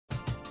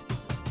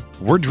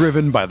We're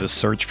driven by the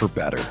search for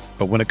better.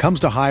 But when it comes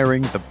to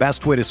hiring, the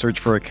best way to search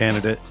for a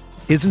candidate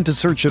isn't to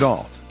search at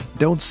all.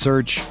 Don't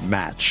search,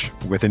 match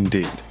with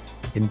Indeed.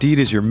 Indeed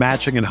is your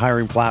matching and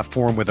hiring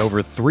platform with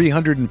over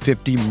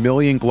 350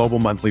 million global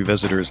monthly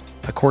visitors,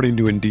 according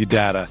to Indeed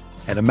data,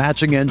 and a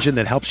matching engine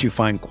that helps you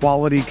find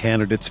quality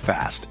candidates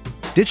fast.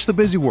 Ditch the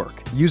busy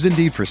work. Use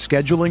Indeed for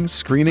scheduling,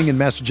 screening, and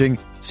messaging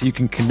so you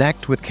can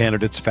connect with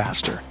candidates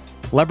faster.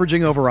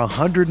 Leveraging over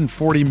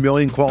 140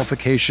 million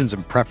qualifications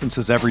and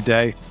preferences every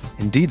day,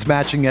 Indeed's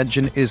matching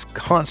engine is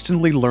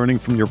constantly learning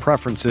from your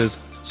preferences,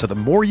 so the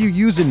more you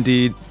use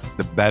Indeed,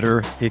 the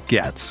better it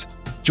gets.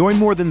 Join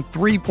more than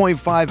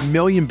 3.5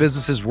 million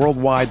businesses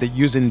worldwide that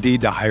use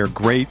Indeed to hire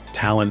great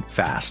talent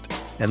fast.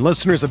 And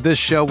listeners of this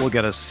show will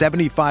get a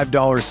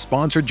 $75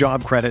 sponsored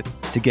job credit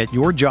to get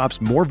your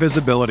jobs more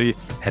visibility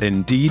at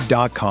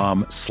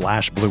Indeed.com/Blue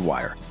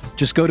Wire.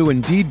 Just go to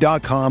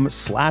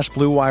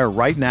Indeed.com/Blue Wire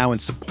right now and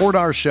support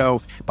our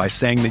show by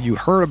saying that you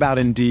heard about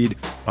Indeed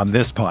on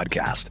this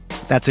podcast.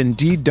 That's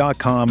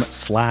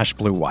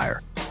Indeed.com/Blue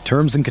Wire.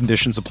 Terms and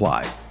conditions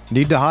apply.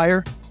 Need to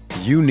hire?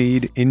 You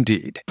need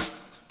Indeed.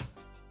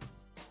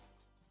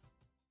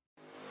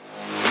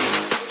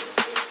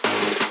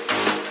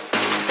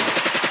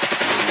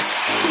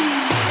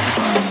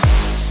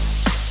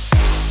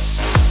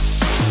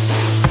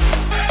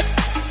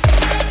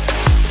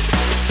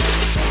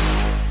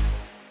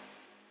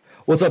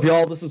 What's up,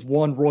 y'all? This is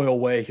One Royal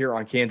Way here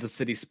on Kansas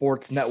City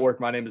Sports Network.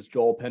 My name is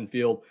Joel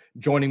Penfield.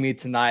 Joining me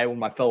tonight with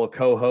my fellow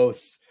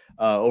co-hosts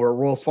over at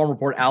Royals Farm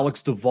Report,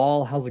 Alex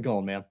Duvall. How's it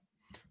going, man?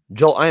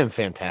 Joel, I am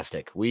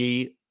fantastic.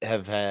 We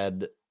have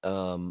had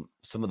some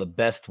of the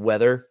best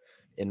weather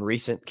in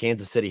recent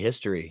Kansas City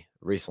history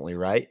recently,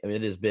 right? I mean,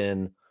 it has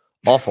been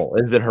awful.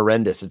 It's been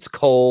horrendous. It's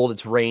cold.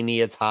 It's rainy.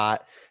 It's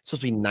hot. It's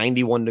supposed to be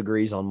 91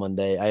 degrees on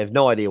Monday. I have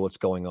no idea what's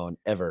going on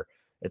ever.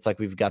 It's like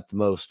we've got the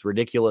most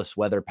ridiculous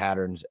weather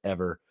patterns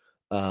ever.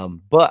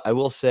 But I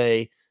will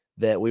say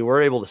that we were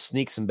able to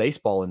sneak some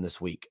baseball in this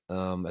week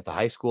at the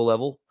high school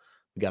level.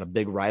 We got a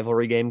big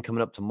rivalry game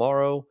coming up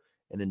tomorrow.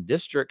 And then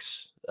district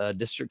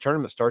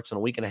tournament starts in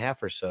a week and a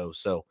half or so.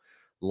 So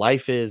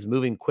life is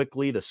moving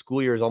quickly. The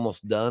school year is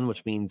almost done,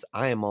 which means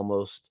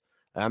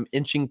I'm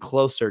inching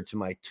closer to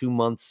my 2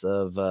 months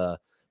of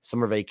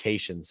summer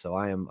vacation. So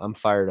I'm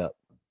fired up.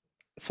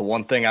 So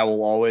one thing I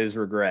will always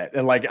regret.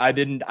 And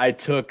I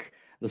took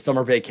the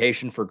summer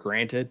vacation for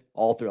granted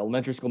all through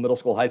elementary school, middle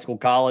school, high school,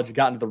 college,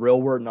 got into the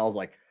real world. And I was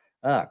like,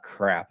 oh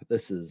crap,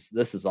 this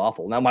is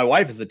awful. Now my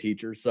wife is a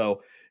teacher,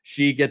 so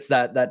she gets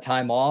that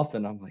time off.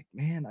 And I'm like,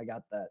 man, I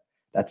got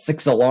that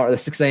 6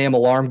 a.m.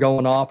 alarm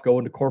going off,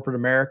 going to corporate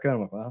America.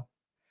 I'm like, well,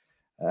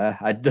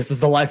 this is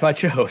the life I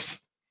chose.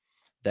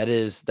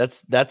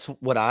 That's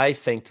what I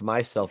think to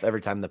myself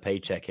every time the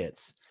paycheck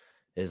hits.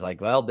 Is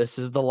like, well, this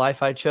is the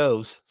life I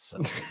chose.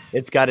 So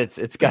it's got its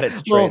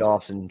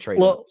trade-offs and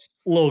trade-offs.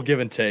 Little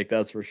give and take,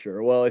 that's for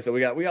sure. Well, like I said,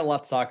 we got a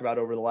lot to talk about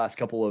over the last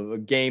couple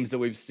of games that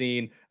we've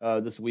seen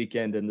this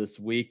weekend and this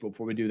week.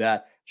 Before we do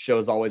that, show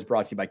is always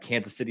brought to you by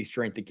Kansas City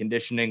Strength and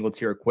Conditioning. Let's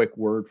hear a quick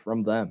word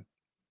from them.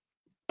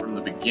 From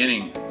the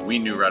beginning, we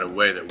knew right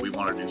away that we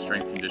wanted to do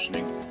strength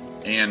conditioning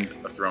and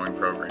a throwing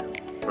program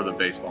for the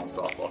baseball and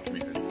softball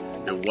community.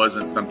 It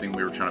wasn't something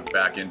we were trying to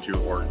back into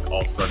or all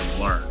of a sudden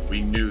learn.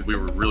 We knew we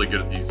were really good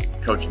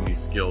at coaching these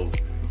skills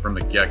from the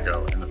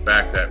get-go. And the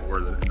fact that we're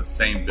in the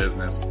same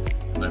business,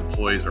 the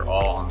employees are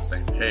all on the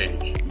same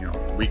page,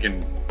 we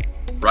can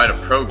write a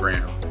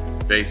program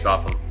based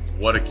off of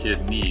what a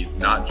kid needs,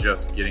 not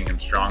just getting him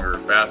stronger or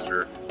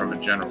faster from a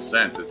general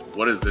sense. It's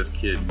what does this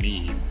kid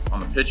need?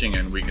 On the pitching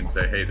end, we can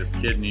say, hey, this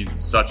kid needs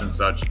such and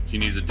such. He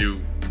needs to do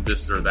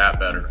this or that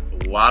better.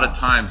 A lot of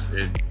times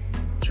it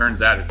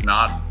turns out it's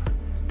not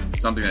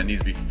something that needs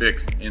to be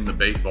fixed in the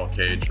baseball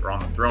cage or on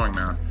the throwing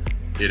mound.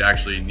 It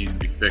actually needs to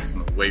be fixed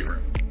in the weight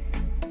room.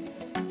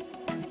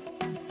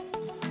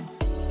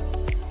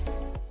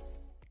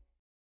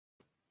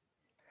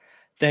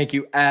 Thank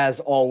you, as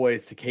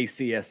always, to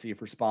KCSC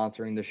for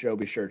sponsoring the show.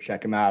 Be sure to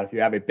check them out if you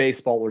have a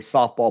baseball or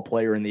softball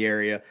player in the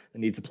area that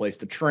needs a place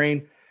to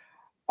train.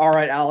 All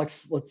right,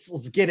 Alex,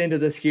 let's get into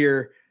this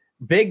here.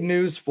 Big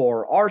news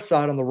for our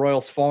side on the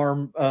Royals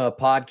Farm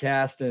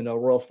podcast and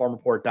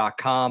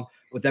RoyalsFarmReport.com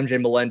with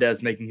MJ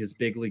Melendez making his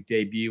big league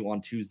debut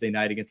on Tuesday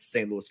night against the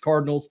St. Louis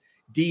Cardinals,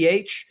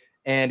 DH,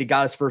 and he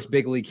got his first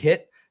big league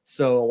hit.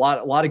 So a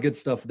lot of good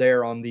stuff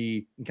there on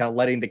the kind of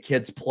letting the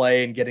kids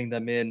play and getting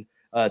them in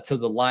to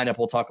the lineup.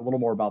 We'll talk a little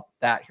more about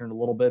that here in a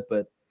little bit,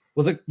 but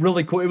was it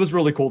really cool? It was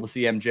really cool to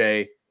see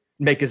MJ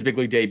make his big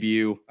league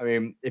debut. I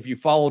mean, if you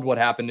followed what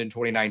happened in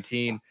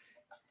 2019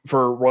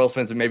 for Royals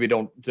fans that maybe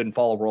didn't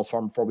follow Royals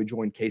Farm before we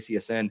joined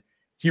KCSN,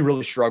 he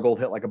really struggled,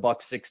 hit like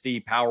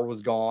 $160, power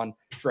was gone,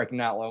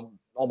 striking out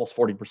almost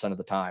 40% of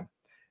the time.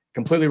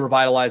 Completely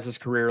revitalized his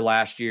career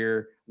last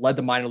year, led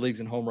the minor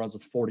leagues in home runs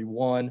with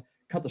 41,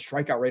 cut the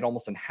strikeout rate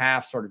almost in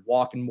half, started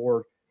walking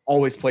more,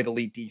 always played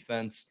elite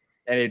defense.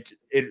 And it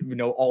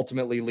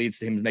ultimately leads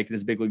to him making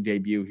his big league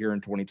debut here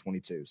in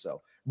 2022.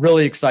 So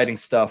really exciting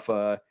stuff.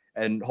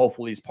 And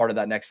hopefully he's part of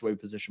that next wave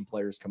position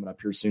players coming up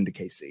here soon to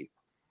KC.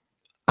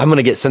 I'm going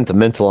to get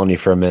sentimental on you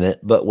for a minute,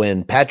 but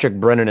when Patrick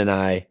Brennan and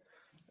I,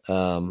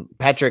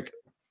 Patrick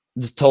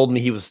just told me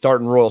he was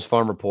starting Royals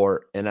Farm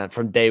Report, and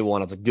from day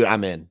one, I was like, dude,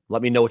 I'm in.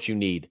 Let me know what you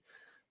need.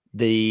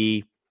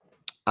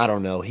 I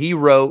don't know. He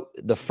wrote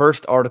the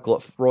first article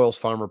at Royals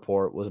Farm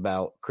Report was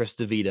about Chris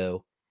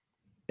DeVito,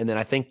 and then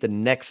I think the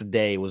next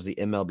day was the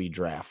MLB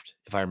draft,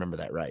 if I remember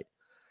that right.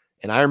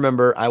 And I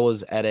remember I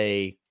was at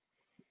a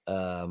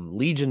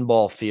Legion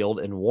ball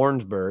field in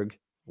Warrensburg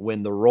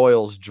when the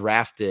Royals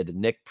drafted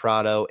Nick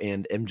Pratto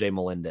and MJ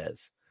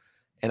Melendez.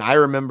 And I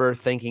remember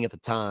thinking at the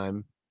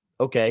time,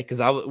 okay, because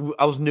I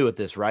was new at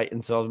this, right?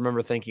 And so I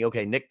remember thinking,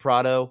 okay, Nick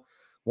Pratto,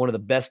 one of the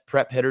best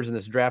prep hitters in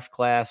this draft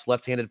class,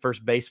 left-handed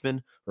first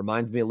baseman,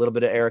 reminds me a little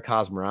bit of Eric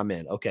Hosmer. I'm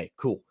in. Okay,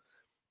 cool.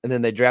 And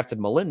then they drafted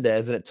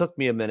Melendez, and it took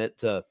me a minute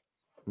to,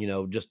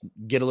 just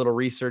get a little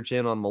research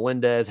in on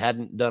Melendez.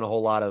 Hadn't done a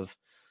whole lot of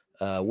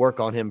work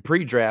on him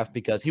pre-draft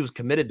because he was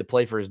committed to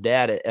play for his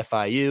dad at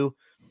FIU.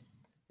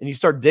 And you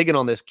start digging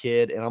on this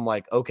kid, and I'm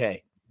like,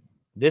 okay,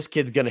 this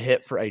kid's going to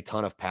hit for a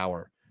ton of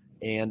power.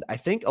 And I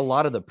think a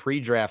lot of the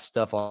pre-draft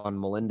stuff on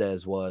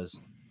Melendez was,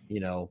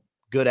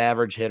 good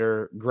average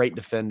hitter, great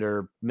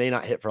defender, may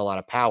not hit for a lot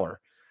of power.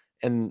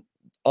 And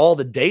all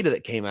the data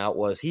that came out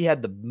was he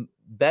had the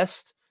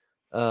best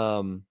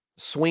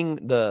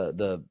swing,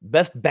 the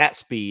best bat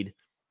speed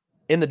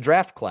in the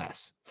draft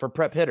class for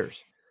prep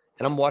hitters.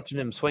 And I'm watching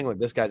him swing like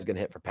this guy's going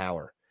to hit for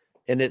power.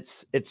 And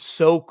it's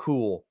so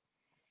cool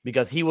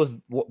because he was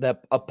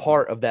a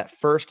part of that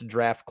first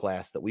draft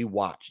class that we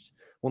watched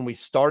when we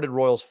started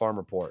Royals Farm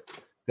Report,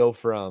 go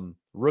from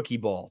rookie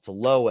ball to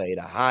low A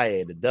to high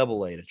A to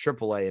double A to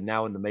triple A, and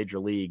now in the major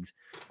leagues.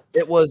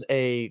 It was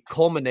a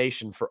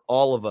culmination for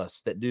all of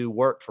us that do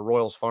work for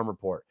Royals Farm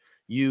Report.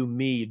 You,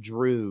 me,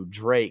 Drew,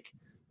 Drake,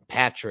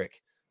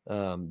 Patrick,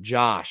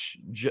 Josh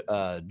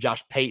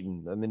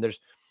Payton. I mean,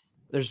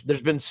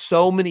 there's been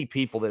so many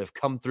people that have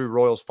come through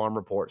Royals Farm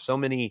Report, so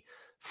many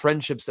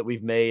friendships that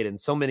we've made, and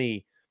so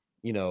many,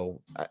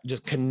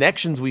 just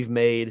connections we've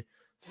made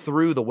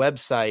through the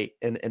website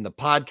and the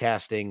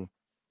podcasting.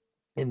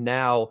 And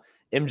now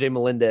MJ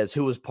Melendez,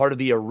 who was part of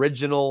the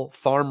original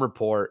Farm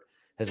Report,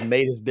 has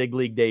made his big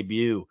league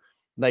debut.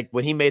 Like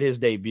when he made his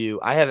debut,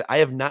 I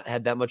have not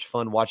had that much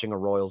fun watching a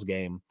Royals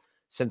game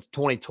since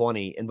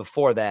 2020. And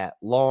before that,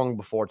 long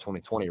before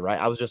 2020, right?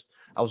 I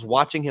was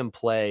watching him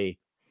play.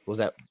 Was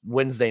that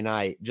Wednesday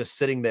night, just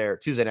sitting there,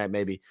 Tuesday night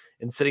maybe,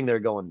 and sitting there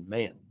going,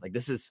 man, like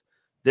this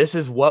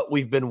is what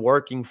we've been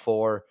working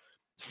for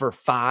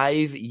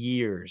 5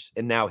 years.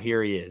 And now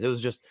here he is. It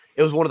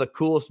was one of the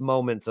coolest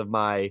moments of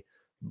my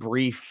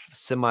brief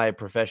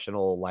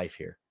semi-professional life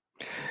here.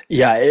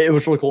 Yeah, it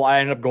was really cool. I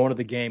ended up going to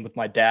the game with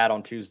my dad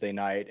on Tuesday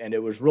night, and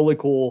it was really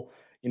cool.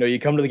 You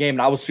come to the game,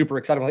 and I was super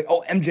excited. I'm like,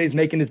 oh, MJ's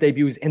making his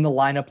debut. He's in the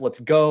lineup. Let's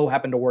go.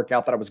 Happened to work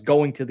out that I was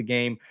going to the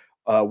game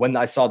when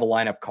I saw the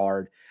lineup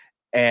card.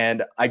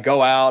 And I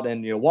go out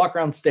and, walk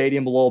around the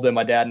stadium a little bit.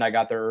 My dad and I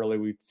got there early.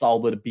 We saw a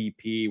bit of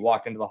BP,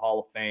 walk into the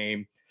Hall of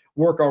Fame,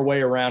 work our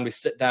way around. We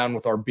sit down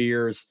with our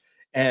beers,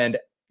 and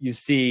you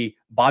see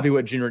Bobby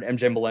Witt Jr. and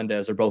MJ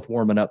Melendez are both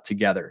warming up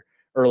together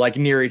or like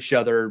near each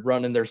other,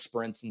 running their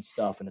sprints and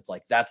stuff. And it's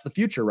like, that's the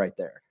future right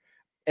there.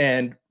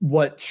 And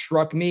what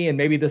struck me, and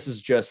maybe this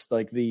is just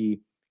like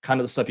the kind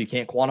of the stuff you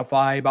can't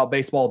quantify about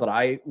baseball that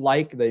I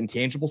like, the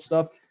intangible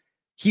stuff,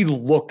 he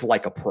looked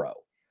like a pro.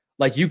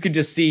 Like you could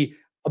just see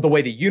the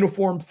way the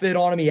uniform fit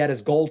on him. He had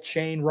his gold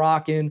chain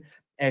rocking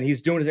and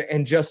he's doing it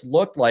and just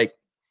looked like,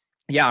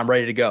 yeah, I'm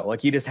ready to go.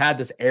 Like he just had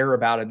this air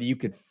about him that you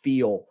could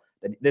feel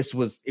that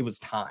it was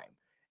time.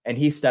 And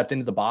he stepped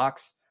into the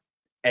box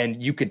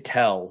and you could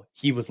tell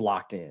he was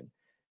locked in,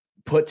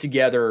 put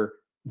together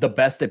the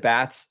best at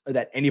bats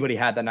that anybody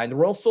had that night. The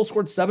Royals still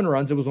scored 7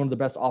 runs. It was one of the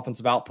best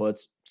offensive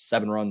outputs,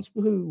 7 runs.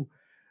 Woohoo.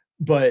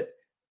 But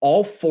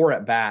all 4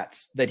 at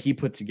bats that he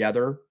put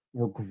together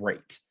were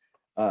great.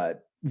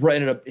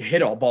 Ended up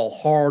hit a ball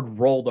hard,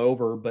 rolled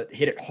over, but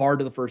hit it hard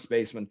to the first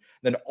baseman.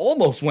 Then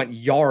almost went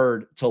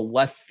yard to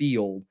left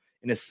field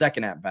in his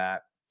second at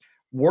bat.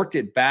 Worked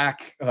it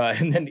back,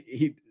 and then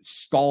he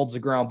scalds a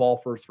ground ball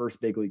for his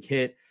first big league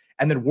hit,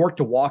 and then worked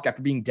to walk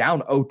after being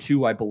down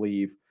 0-2, I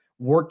believe.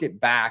 Worked it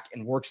back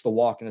and works the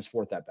walk in his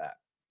 4th at bat.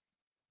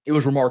 It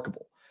was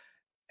remarkable.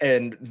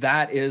 And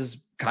that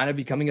is kind of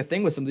becoming a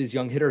thing with some of these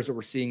young hitters that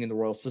we're seeing in the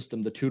Royal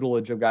system. The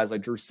tutelage of guys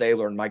like Drew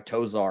Saylor and Mike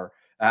Tozar,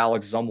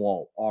 Alex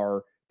Zumwalt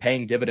are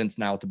paying dividends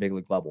now at the big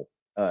league level.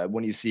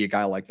 When you see a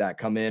guy like that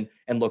come in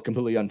and look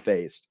completely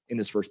unfazed in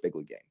his first big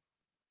league game.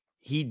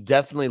 He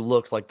definitely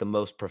looked like the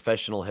most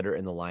professional hitter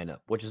in the lineup,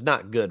 which is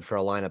not good for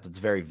a lineup that's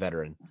very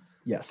veteran.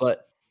 Yes.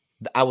 But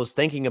I was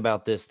thinking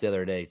about this the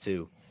other day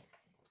too.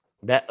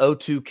 That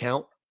 0-2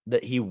 count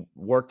that he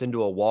worked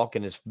into a walk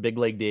in his big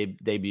league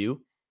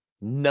debut,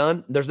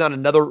 there's not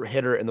another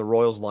hitter in the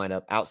Royals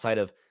lineup outside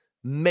of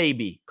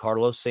maybe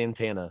Carlos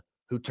Santana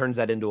who turns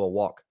that into a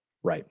walk.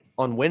 Right.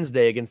 On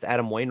Wednesday against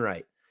Adam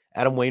Wainwright.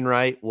 Adam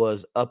Wainwright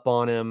was up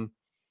on him,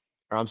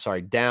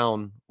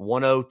 down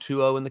 1-0,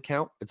 2-0 in the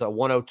count. It's a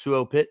 1-0,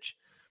 2-0 pitch.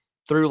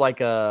 Threw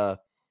like a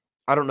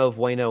I don't know if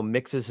Waino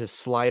mixes his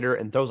slider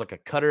and throws like a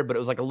cutter, but it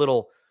was like a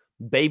little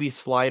baby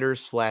slider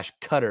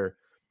 / cutter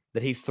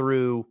that he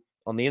threw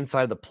on the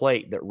inside of the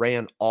plate that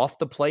ran off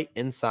the plate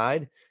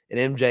inside,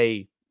 and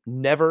MJ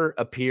never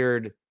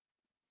appeared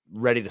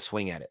ready to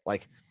swing at it.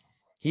 Like,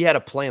 he had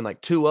a plan,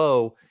 like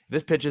 2-0.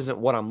 This pitch isn't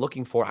what I'm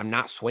looking for. I'm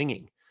not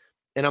swinging.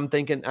 And I'm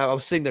thinking, I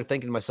was sitting there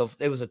thinking to myself,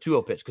 it was a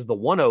 2-0 pitch because the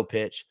 1-0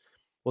 pitch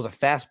was a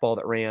fastball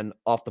that ran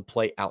off the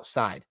plate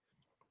outside.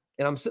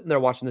 And I'm sitting there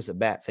watching this at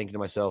bat thinking to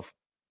myself,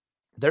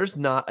 there's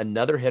not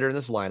another hitter in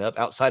this lineup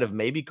outside of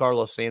maybe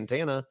Carlos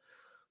Santana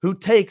who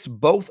takes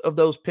both of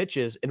those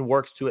pitches and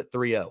works to it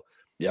 3-0.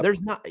 Yep.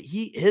 There's not,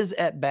 his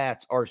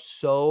at-bats are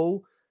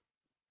so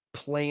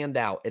planned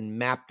out and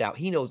mapped out.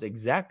 He knows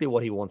exactly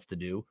what he wants to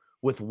do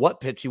with what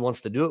pitch he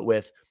wants to do it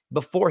with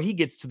before he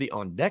gets to the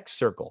on-deck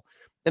circle.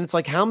 And it's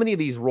like, how many of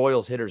these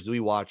Royals hitters do we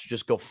watch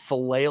just go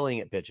flailing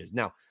at pitches?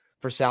 Now,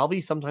 for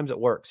Salvi, sometimes it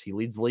works. He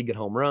leads the league at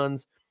home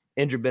runs.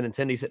 Andrew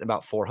Benintendi's hitting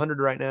about 400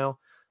 right now.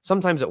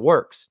 Sometimes it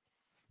works,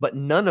 but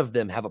none of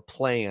them have a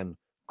plan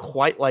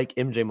quite like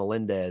MJ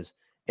Melendez.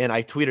 And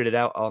I tweeted it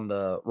out on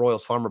the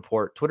Royals Farm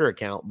Report Twitter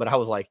account, but I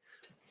was like,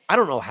 I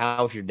don't know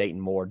how, if you're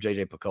Dayton Moore,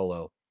 JJ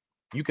Piccolo,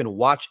 you can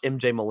watch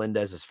MJ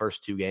Melendez's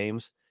first 2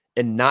 games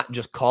and not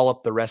just call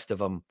up the rest of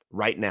them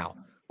right now.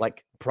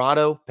 Like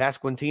Prado,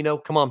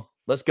 Pasquantino, come on,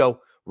 let's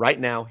go right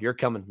now. You're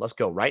coming. Let's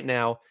go right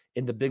now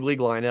in the big league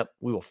lineup.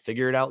 We will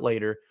figure it out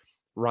later.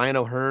 Ryan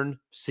O'Hearn,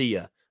 see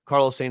ya.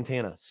 Carlos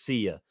Santana,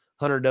 see ya.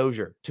 Hunter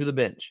Dozier to the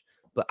bench.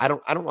 But I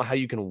don't know how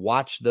you can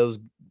watch those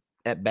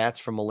at bats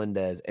from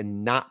Melendez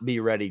and not be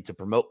ready to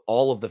promote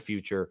all of the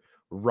future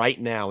right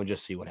now and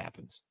just see what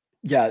happens.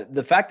 Yeah,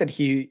 the fact that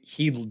he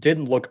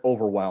didn't look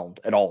overwhelmed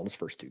at all in his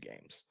first 2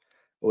 games,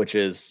 which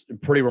is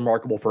pretty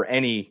remarkable for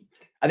any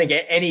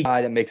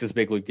guy that makes his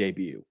big league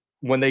debut.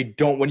 When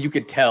you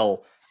could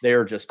tell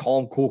they're just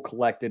calm, cool,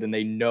 collected, and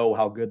they know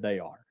how good they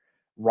are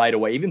right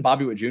away. Even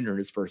Bobby Witt Jr. in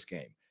his first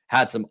game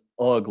had some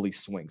ugly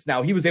swings.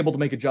 Now, he was able to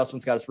make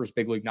adjustments, got his first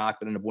big league knock,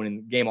 that ended up winning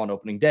the game on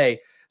opening day.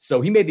 So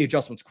he made the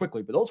adjustments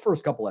quickly. But those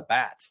first couple at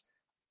bats,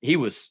 he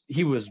was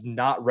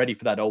not ready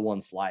for that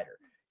 0-1 slider.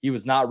 He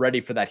was not ready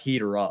for that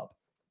heater up.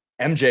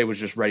 MJ was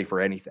just ready for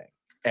anything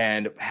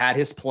and had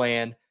his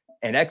plan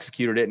and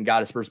executed it and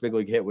got his first big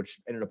league hit, which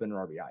ended up in an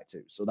RBI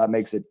too. So that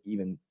makes it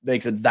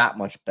that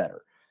much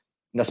better.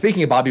 Now,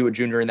 speaking of Bobby Witt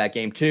Jr. in that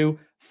game too,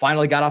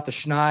 finally got off the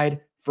schneid,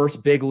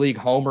 first big league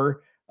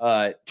homer,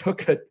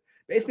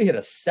 basically hit a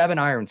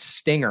 7-iron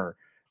stinger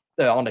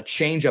on a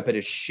changeup at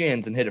his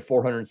shins and hit it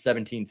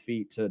 417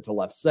 feet to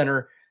left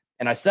center.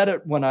 And I said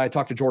it when I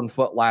talked to Jordan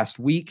Foote last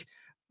week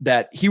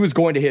that he was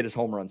going to hit his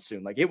home run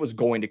soon. Like, it was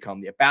going to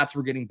come. The at-bats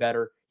were getting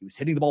better. He was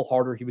hitting the ball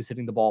harder. He was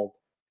hitting the ball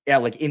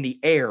like in the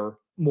air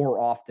more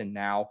often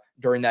now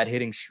during that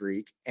hitting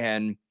streak.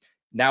 And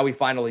now he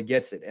finally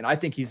gets it. And I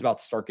think he's about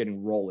to start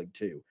getting rolling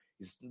too.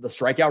 The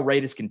strikeout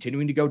rate is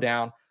continuing to go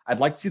down. I'd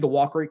like to see the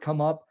walk rate come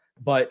up,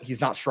 but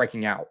he's not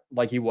striking out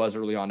like he was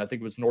early on. I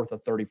think it was north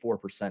of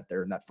 34%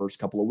 there in that first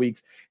couple of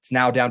weeks. It's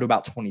now down to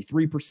about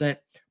 23%.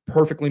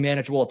 Perfectly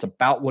manageable. It's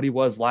about what he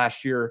was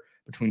last year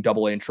between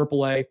AA and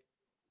AAA.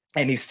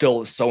 And he's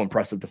still so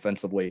impressive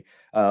defensively.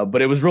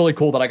 But it was really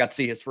cool that I got to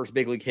see his first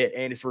big league hit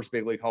and his first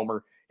big league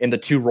homer in the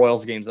 2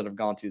 Royals games that I've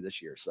gone to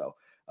this year. So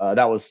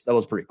that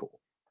was pretty cool.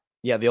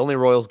 Yeah, the only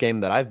Royals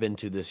game that I've been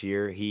to this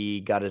year, he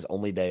got his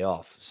only day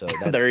off. So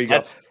there you go.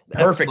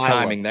 Perfect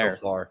timing there. So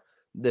far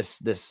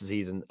this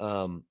season.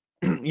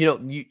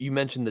 You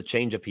mentioned the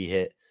changeup he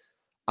hit.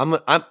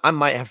 I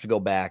might have to go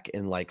back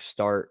and like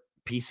start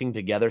piecing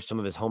together some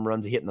of his home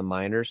runs he hit in the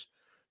minors,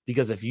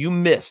 because if you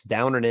miss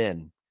down and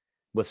in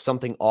with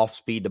something off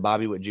speed to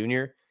Bobby Witt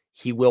Jr.,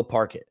 he will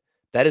park it.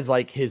 That is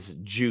like his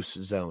juice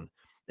zone.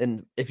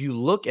 And if you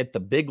look at the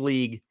big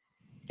league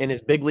in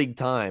his big league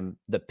time,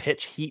 the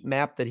pitch heat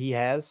map that he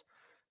has,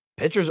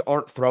 pitchers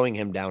aren't throwing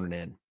him down and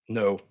in.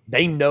 No,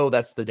 they know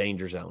that's the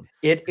danger zone.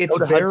 It's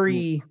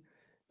very,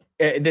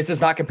 this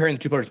is not comparing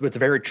the 2 players, but it's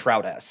very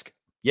Trout-esque.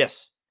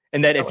 Yes.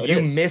 And that if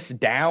you miss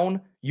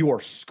down, you are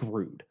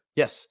screwed.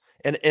 Yes.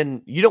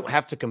 And you don't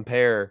have to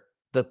compare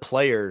the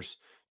players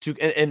to,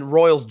 and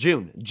Royals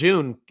June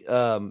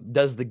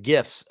does the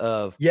gifts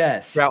of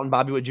Trout and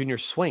Bobby Witt Jr.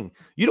 swing.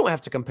 You don't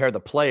have to compare the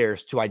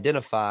players to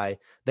identify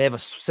they have a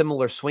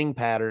similar swing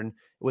pattern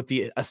with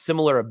a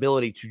similar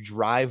ability to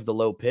drive the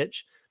low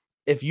pitch.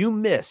 If you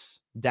miss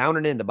down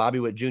and into Bobby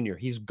Witt Jr.,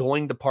 he's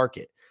going to park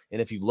it. And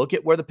if you look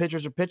at where the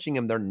pitchers are pitching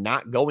him, they're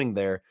not going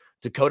there.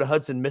 Dakota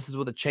Hudson misses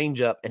with a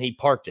changeup and he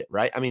parked it,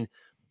 right? I mean,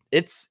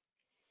 it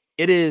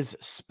is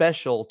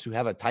special to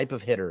have a type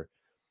of hitter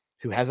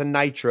who has a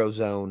nitro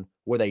zone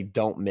where they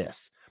don't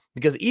miss,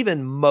 because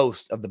even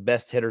most of the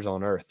best hitters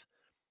on earth,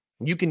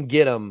 you can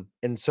get them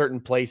in certain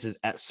places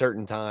at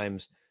certain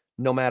times,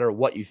 no matter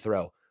what you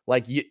throw.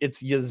 Like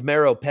it's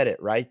Yusmeiro Petit,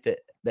 right? That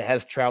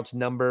has Trout's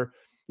number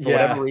for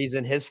whatever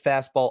reason, his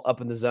fastball up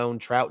in the zone,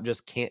 Trout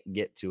just can't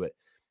get to it.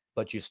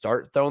 But you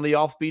start throwing the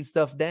off-speed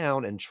stuff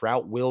down and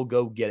Trout will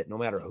go get it, no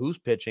matter who's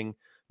pitching,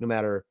 no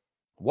matter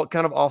what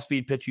kind of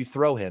off-speed pitch you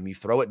throw him. You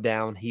throw it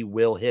down, he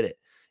will hit it.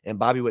 and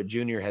Bobby Witt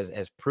Jr.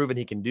 has proven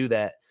he can do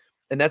that.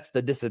 And that's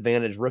the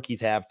disadvantage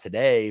rookies have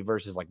today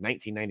versus like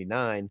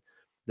 1999.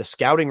 The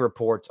scouting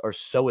reports are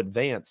so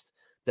advanced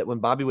that when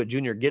Bobby Witt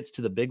Jr. gets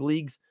to the big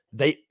leagues,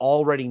 they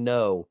already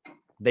know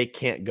they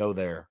can't go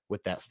there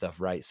with that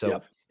stuff, right?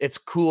 So It's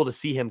cool to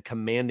see him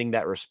commanding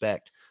that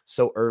respect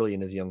so early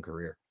in his young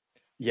career.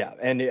 Yeah,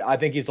 and I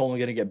think he's only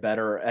going to get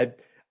better.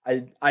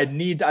 I'd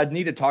need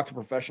to talk to a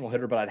professional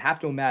hitter, but I'd have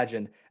to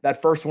imagine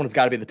that first one has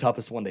got to be the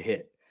toughest one to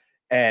hit.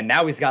 And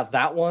now he's got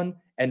that one,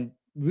 and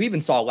we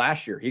even saw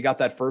last year he got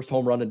that first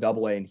home run in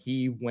Double-A, and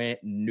he went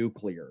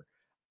nuclear.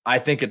 I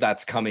think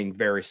that's coming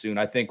very soon.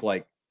 I think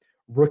like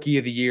Rookie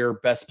of the Year,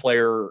 best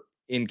player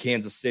in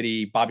Kansas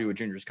City, Bobby Witt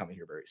Jr. is coming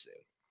here very soon.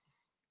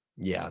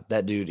 Yeah,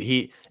 that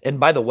dude. And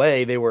by the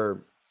way, we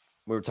were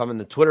talking in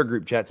the Twitter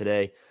group chat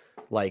today.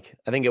 Like,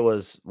 I think it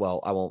was, we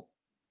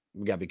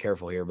got to be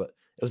careful here, but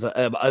it was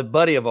a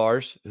buddy of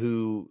ours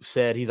who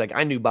said, he's like,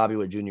 I knew Bobby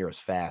Witt Jr. was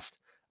fast.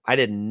 I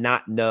did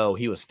not know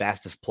he was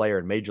fastest player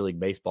in Major League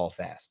Baseball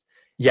fast.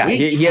 Yeah,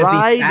 he has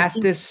the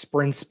fastest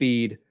sprint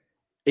speed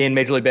in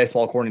Major League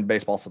Baseball, according to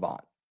Baseball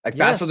Savant. Like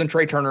faster than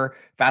Trey Turner,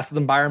 faster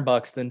than Byron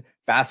Buxton,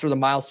 faster than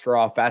Miles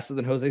Straw, faster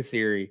than Jose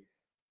Siri,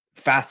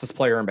 fastest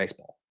player in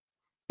baseball.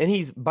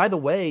 And by the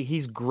way,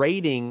 he's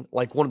grading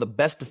like one of the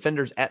best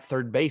defenders at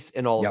third base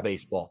in all of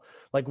baseball.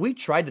 Like, we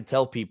tried to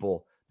tell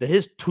people that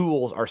his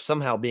tools are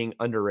somehow being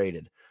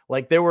underrated.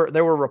 Like, there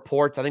were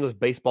reports, I think it was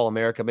Baseball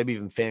America, maybe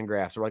even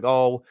Fangraphs, were like,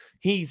 oh,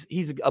 he's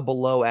a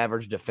below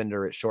average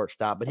defender at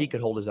shortstop, but he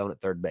could hold his own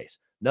at third base.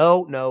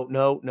 No.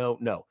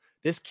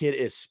 This kid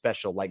is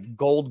special, like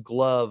Gold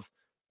Glove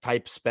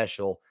type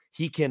special.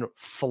 He can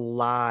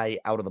fly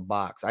out of the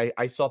box.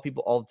 I saw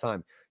people all the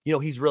time,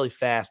 he's really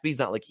fast, but he's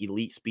not like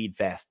elite speed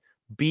fast.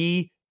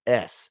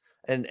 BS.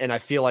 And I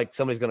feel like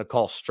somebody's going to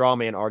call straw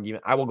man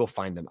argument. I will go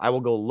find them. I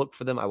will go look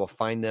for them. I will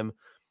find them.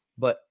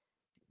 But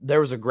there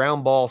was a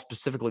ground ball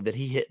specifically that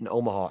he hit in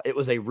Omaha. It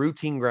was a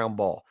routine ground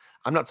ball.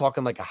 I'm not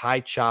talking like a high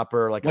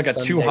chopper, like a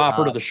two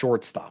hopper to the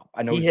shortstop.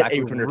 I know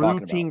exactly what you're talking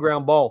about. Routine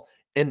ground ball,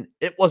 and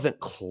it wasn't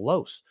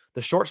close.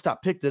 The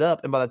shortstop picked it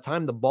up, and by the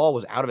time the ball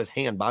was out of his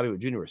hand, Bobby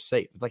Witt Jr. was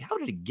safe. It's like, how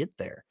did he get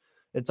there?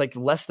 It's like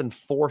less than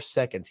 4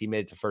 seconds he made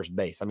it to first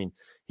base. I mean,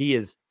 he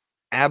is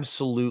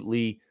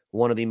absolutely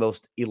one of the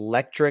most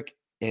electric,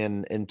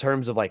 and in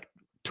terms of like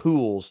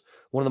tools,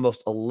 one of the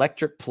most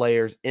electric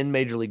players in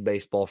Major League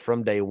Baseball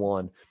from day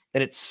one.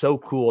 And it's so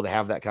cool to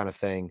have that kind of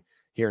thing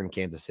here in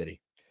Kansas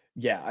City.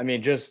 Yeah, I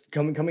mean, just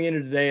coming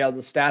into today, the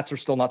stats are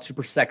still not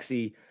super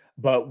sexy,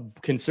 but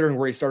considering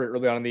where he started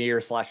early on in the year,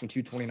 slashing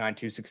 229,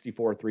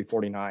 264,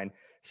 349,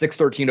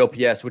 613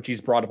 OPS, which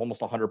he's brought up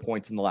almost 100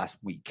 points in the last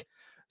week.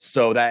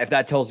 So that if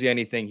that tells you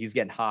anything, he's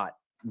getting hot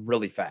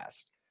really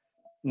fast.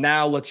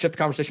 Now let's shift the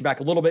conversation back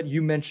a little bit.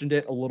 You mentioned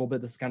it a little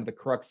bit. This is kind of the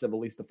crux of at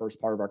least the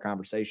first part of our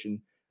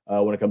conversation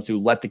when it comes to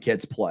let the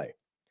kids play.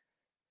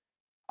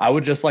 I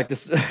would just like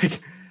to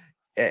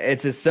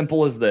it's as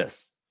simple as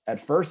this. At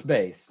first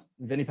base,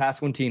 Vinny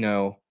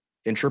Pasquantino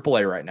in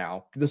AAA right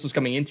now, this was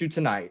coming into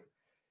tonight,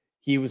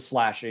 he was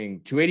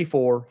slashing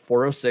 284,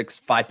 406,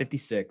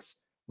 556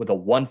 with a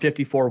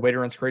 154 weighted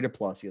runs created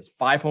plus. He has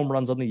 5 home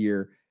runs on the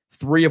year,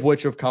 3 of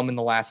which have come in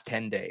the last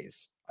 10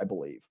 days, I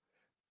believe.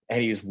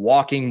 And he's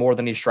walking more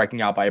than he's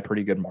striking out by a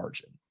pretty good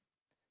margin.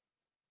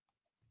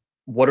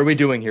 What are we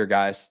doing here,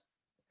 guys?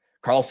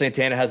 Carlos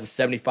Santana has a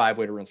 75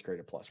 weighted runs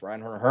created plus.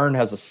 Ryan Hearn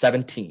has a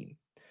 17.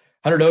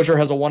 Hunter Dozier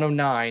has a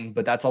 109,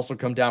 but that's also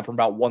come down from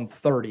about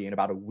 130 in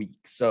about a week.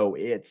 So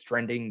it's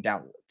trending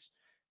downwards.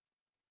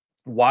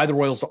 Why the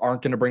Royals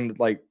aren't going to bring,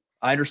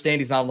 I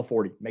understand he's not on the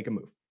 40. Make a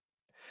move.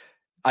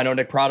 I know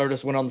Nick Prado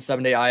just went on the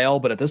 7-day IL,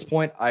 but at this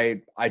point,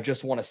 I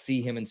just want to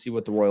see him and see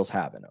what the Royals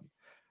have in him.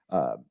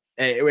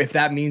 If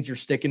that means you're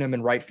sticking him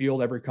in right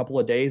field every couple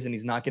of days and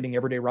he's not getting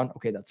everyday run,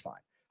 okay, that's fine.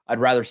 I'd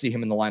rather see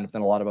him in the lineup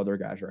than a lot of other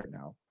guys right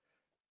now.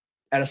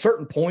 At a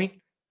certain point,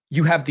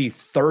 you have the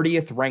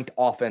 30th ranked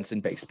offense in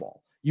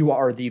baseball. You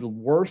are the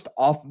worst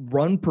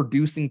off-run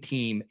producing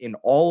team in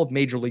all of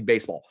Major League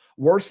Baseball,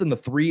 worse than the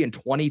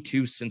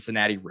 3-22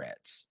 Cincinnati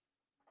Reds.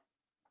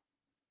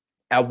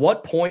 At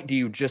what point do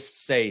you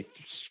just say,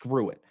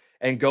 screw it,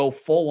 and go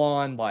full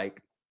on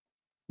like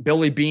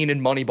Billy Beane and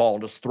Moneyball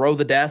and just throw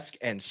the desk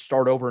and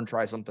start over and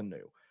try something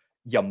new?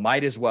 You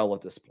might as well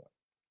at this point.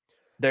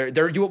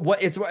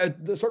 It's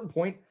at a certain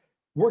point,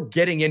 we're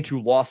getting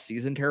into lost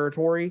season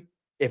territory.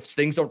 If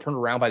things don't turn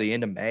around by the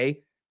end of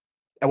May,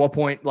 at what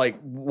point,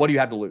 what do you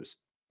have to lose?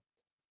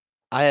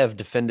 I have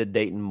defended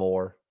Dayton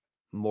more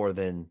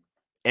than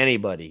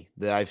anybody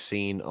that I've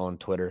seen on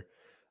Twitter,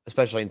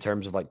 especially in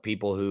terms of like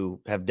people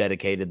who have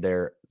dedicated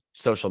their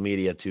social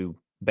media to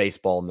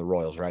baseball and the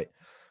Royals, right?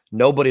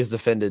 Nobody's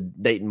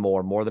defended Dayton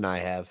more than I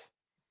have.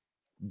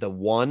 The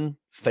one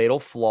fatal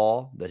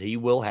flaw that he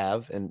will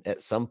have, and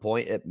at some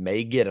point it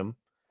may get him,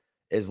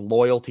 is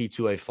loyalty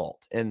to a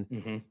fault.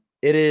 And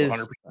it is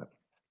 100%.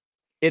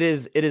 It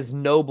is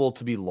noble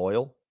to be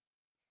loyal.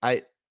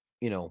 It's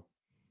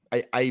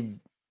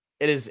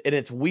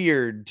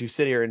weird to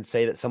sit here and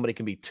say that somebody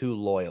can be too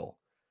loyal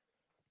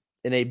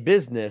in a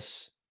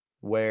business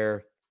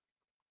where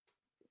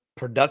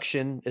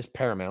production is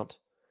paramount.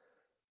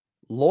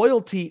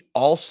 Loyalty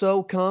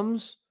also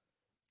comes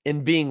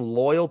in being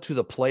loyal to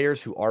the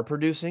players who are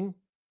producing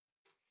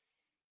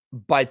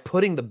by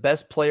putting the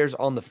best players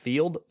on the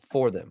field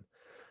for them.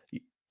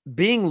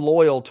 Being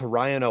loyal to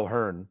Ryan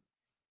O'Hearn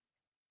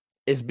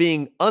is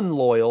being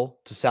unloyal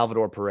to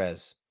Salvador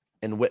Perez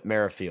and Whit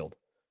Merrifield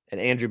and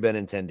Andrew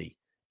Benintendi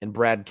and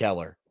Brad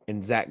Keller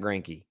and Zach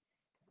Greinke,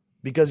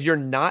 because you're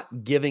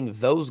not giving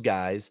those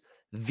guys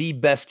the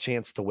best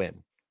chance to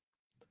win.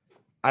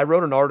 I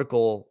wrote an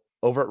article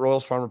over at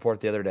Royals Farm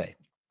Report the other day.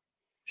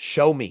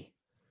 Show me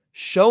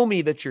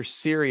that you're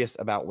serious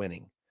about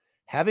winning.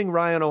 Having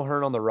Ryan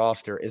O'Hearn on the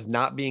roster is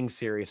not being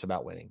serious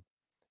about winning.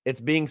 It's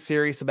being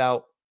serious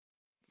about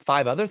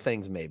 5 other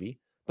things maybe,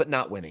 but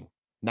not winning.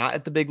 Not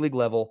at the big league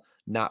level,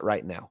 not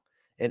right now.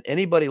 And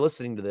anybody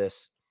listening to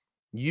this,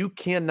 you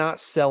cannot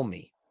sell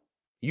me.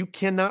 You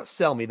cannot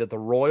sell me that the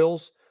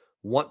Royals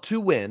want to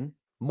win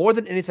more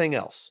than anything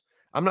else.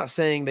 I'm not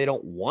saying they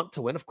don't want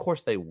to win. Of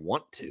course they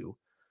want to.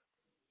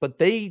 But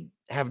they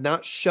have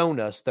not shown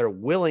us their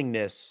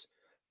willingness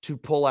to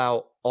pull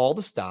out all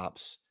the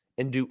stops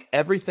and do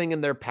everything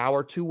in their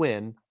power to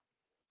win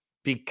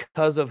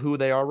because of who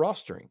they are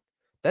rostering.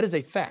 That is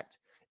a fact.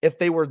 If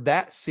they were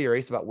that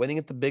serious about winning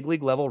at the big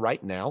league level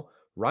right now,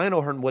 Ryan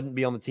O'Hearn wouldn't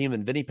be on the team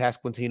and Vinny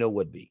Pasquantino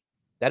would be.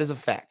 That is a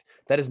fact.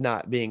 That is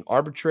not being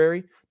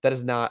arbitrary. That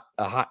is not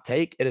a hot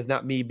take. It is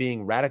not me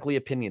being radically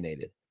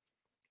opinionated.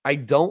 I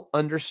don't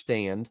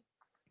understand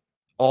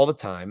all the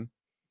time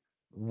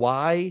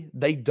why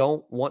they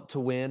don't want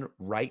to win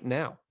right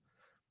now.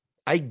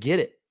 I get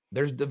it.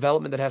 There's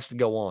development that has to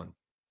go on.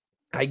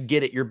 I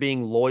get it. You're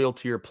being loyal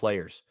to your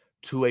players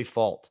to a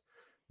fault.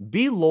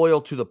 Be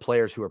loyal to the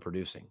players who are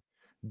producing.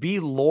 Be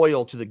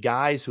loyal to the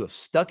guys who have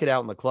stuck it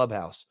out in the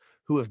clubhouse,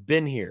 who have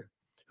been here,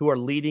 who are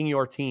leading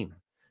your team.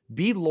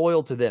 Be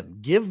loyal to them.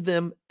 Give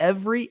them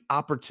every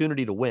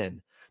opportunity to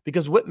win,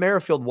 because Whit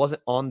Merrifield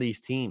wasn't on these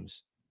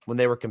teams when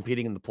they were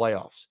competing in the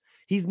playoffs.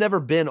 He's never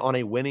been on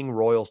a winning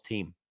Royals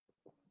team.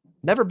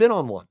 Never been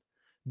on one.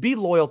 Be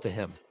loyal to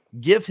him.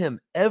 Give him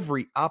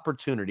every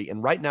opportunity.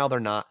 And right now they're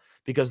not,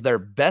 because their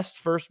best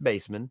first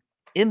baseman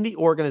in the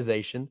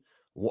organization,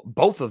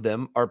 both of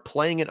them are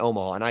playing in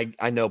Omaha. And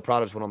I know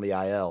Prado's went on the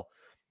IL,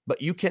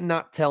 but you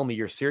cannot tell me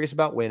you're serious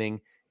about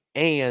winning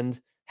and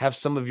have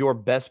some of your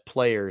best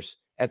players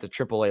at the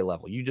AAA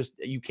level.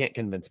 You can't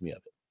convince me of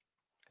it.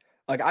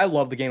 Like, I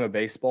love the game of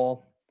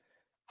baseball.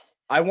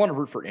 I want to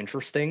root for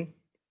interesting.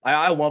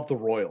 I love the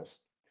Royals.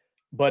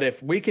 But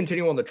if we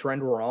continue on the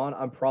trend we're on,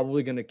 I'm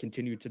probably going to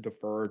continue to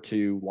defer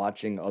to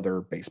watching other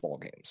baseball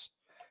games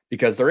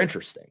because they're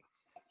interesting.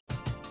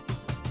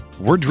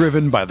 We're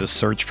driven by the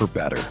search for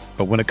better.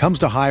 But when it comes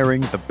to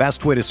hiring, the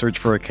best way to search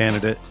for a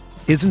candidate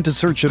isn't to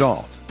search at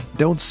all.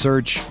 Don't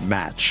search,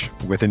 match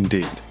with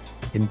Indeed.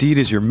 Indeed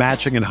is your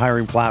matching and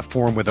hiring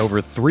platform with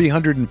over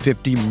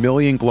 350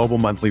 million global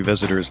monthly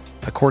visitors,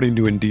 according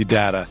to Indeed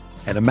data,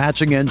 and a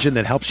matching engine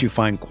that helps you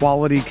find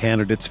quality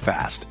candidates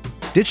fast.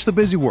 Ditch the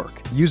busy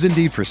work. Use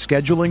Indeed for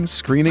scheduling,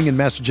 screening, and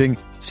messaging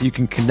so you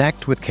can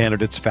connect with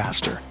candidates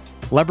faster.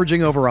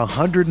 Leveraging over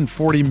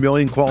 140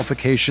 million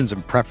qualifications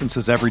and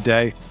preferences every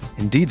day,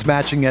 Indeed's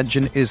matching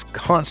engine is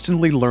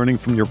constantly learning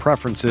from your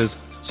preferences,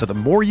 so the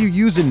more you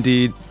use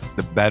Indeed,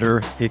 the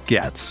better it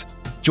gets.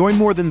 Join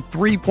more than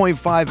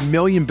 3.5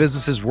 million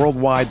businesses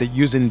worldwide that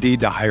use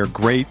Indeed to hire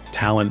great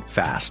talent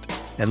fast.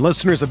 And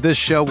listeners of this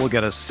show will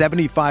get a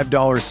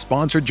 $75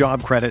 sponsored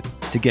job credit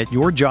to get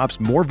your jobs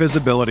more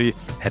visibility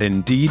at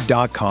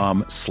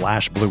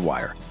Indeed.com/Blue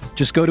Wire.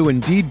 Just go to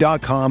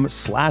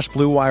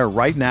Indeed.com/Blue Wire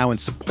right now and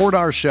support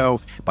our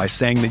show by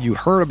saying that you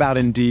heard about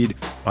Indeed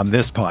on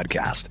this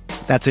podcast.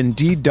 That's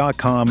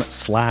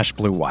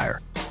Indeed.com/Blue Wire.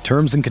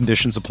 Terms and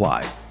conditions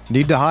apply.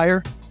 Need to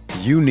hire?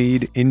 You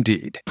need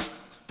Indeed.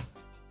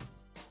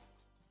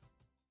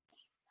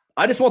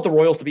 I just want the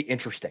Royals to be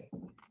interesting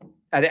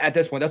at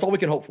this point. That's all we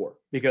can hope for,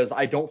 because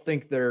I don't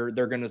think they're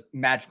going to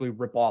magically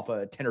rip off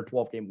a 10 or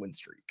 12 game win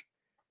streak.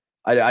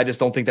 I just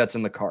don't think that's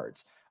in the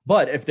cards.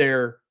 But if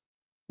they're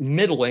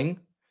middling,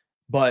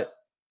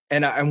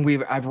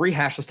 I've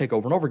rehashed this take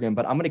over and over again,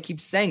 but I'm going to keep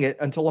saying it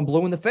until I'm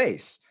blue in the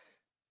face.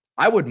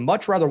 I would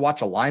much rather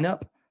watch a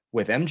lineup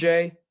with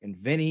MJ and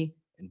Vinny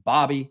and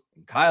Bobby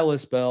and Kyle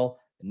Isbell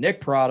and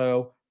Nick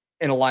Prado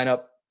in a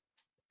lineup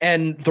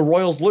and the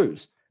Royals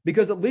lose,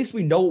 because at least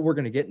we know what we're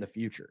going to get in the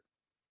future.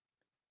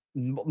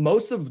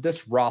 Most of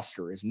this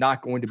roster is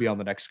not going to be on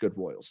the next good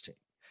Royals team.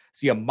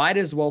 So you might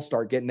as well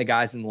start getting the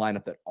guys in the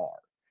lineup that are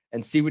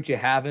and see what you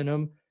have in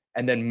them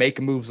and then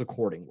make moves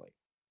accordingly.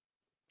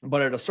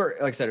 But at a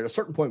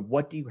certain point,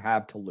 what do you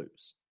have to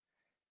lose?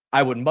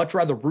 I would much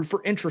rather root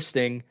for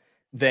interesting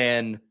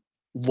than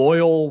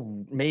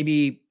loyal,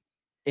 maybe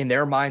in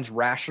their minds,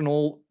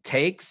 rational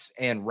takes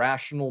and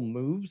rational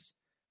moves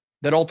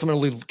that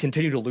ultimately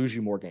continue to lose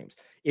you more games.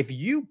 If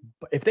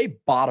they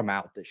bottom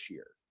out this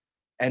year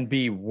and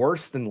be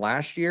worse than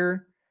last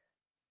year,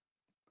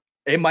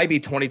 it might be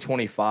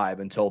 2025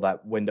 until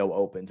that window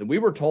opens. And we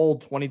were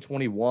told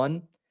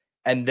 2021,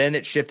 and then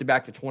it shifted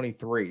back to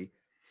 23.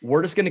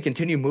 we're just going to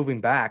continue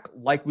moving back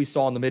like we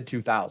saw in the mid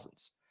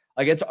 2000s.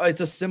 Like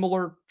it's a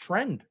similar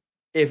trend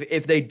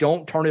if they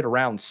don't turn it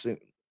around soon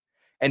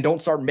and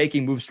don't start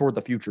making moves toward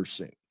the future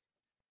soon.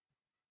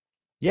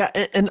 Yeah,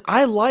 and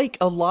I like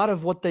a lot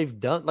of what they've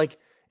done. Like,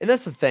 and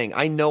that's the thing.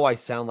 I know I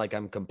sound like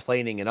I'm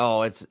complaining and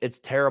it's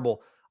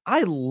terrible.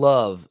 I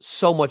love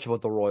so much of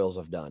what the Royals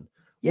have done,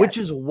 which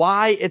is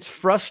why it's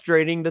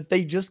frustrating that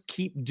they just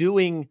keep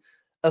doing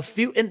a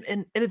few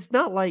and it's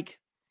not like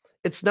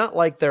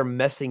they're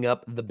messing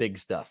up the big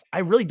stuff. I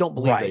really don't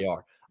believe they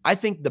are. I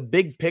think the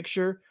big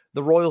picture,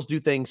 the Royals do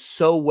things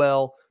so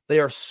well. They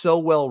are so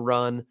well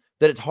run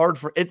that it's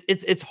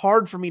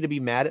hard for me to be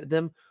mad at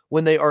them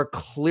when they are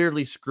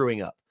clearly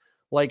screwing up.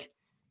 Like,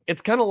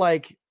 it's kind of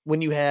like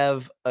when you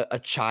have a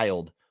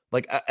child,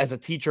 like as a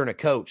teacher and a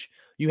coach,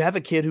 you have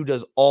a kid who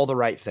does all the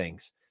right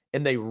things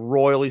and they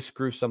royally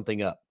screw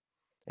something up.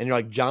 And you're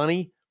like,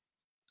 Johnny,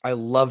 I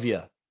love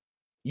you.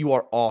 You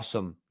are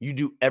awesome. You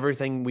do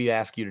everything we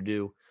ask you to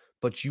do,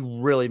 but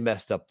you really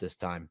messed up this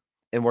time.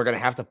 And we're going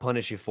to have to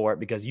punish you for it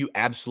because you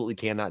absolutely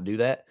cannot do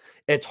that.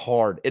 It's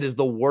hard. It is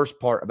the worst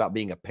part about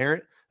being a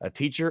parent, a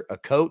teacher, a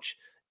coach,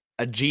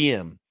 a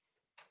GM.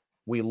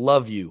 We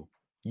love you.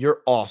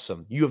 You're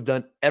awesome. You have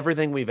done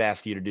everything we've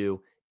asked you to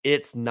do.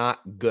 It's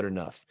not good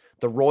enough.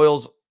 The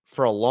Royals,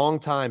 for a long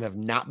time, have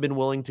not been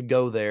willing to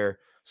go there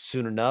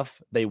soon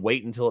enough. They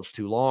wait until it's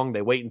too long.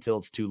 They wait until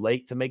it's too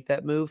late to make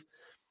that move.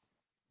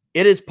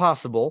 It is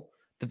possible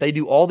that they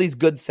do all these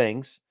good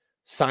things,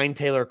 sign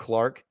Taylor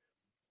Clark,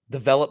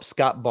 develop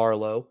Scott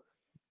Barlow,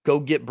 go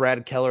get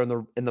Brad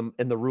Keller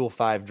in the Rule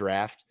 5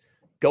 draft,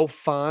 go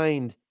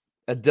find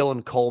a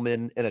Dylan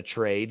Coleman in a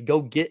trade,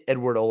 go get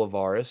Edward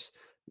Olivares,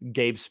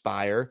 Gabe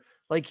Spire,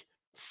 like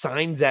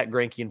sign Zach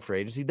Greinke in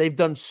free agency. They've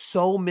done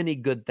so many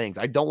good things.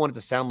 I don't want it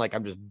to sound like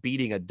I'm just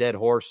beating a dead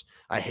horse.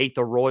 I hate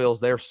the Royals.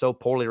 They're so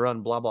poorly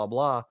run, blah, blah,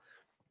 blah.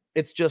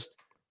 It's just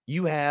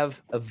you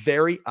have a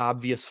very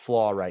obvious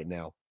flaw right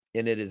now,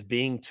 and it is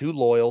being too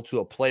loyal to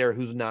a player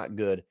who's not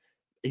good.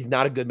 He's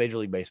not a good Major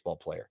League Baseball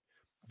player.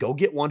 Go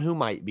get one who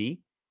might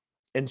be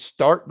and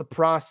start the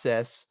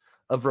process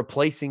of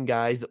replacing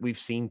guys that we've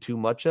seen too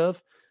much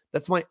of.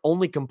 That's my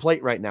only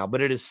complaint right now,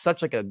 but it is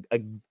such like a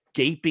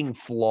gaping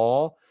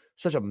flaw,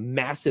 such a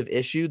massive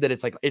issue that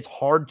it's like it's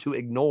hard to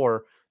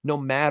ignore no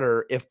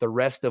matter if the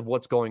rest of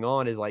what's going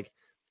on is like,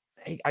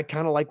 hey, I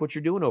kind of like what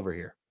you're doing over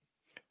here.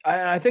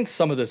 I think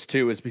some of this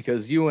too is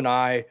because you and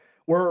I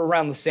were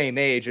around the same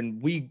age,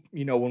 and we,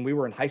 when we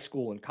were in high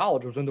school and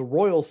college was when the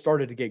Royals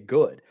started to get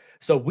good.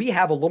 So we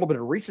have a little bit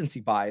of recency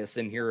bias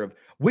in here of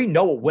we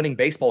know what winning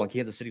baseball in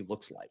Kansas City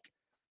looks like,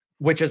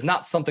 which is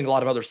not something a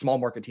lot of other small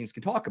market teams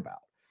can talk about.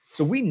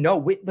 So we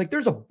know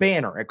there's a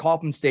banner at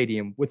Kauffman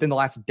Stadium within the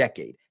last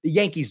decade. The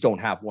Yankees don't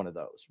have one of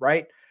those,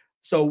 right?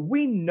 So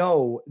we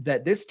know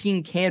that this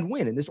team can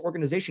win and this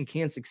organization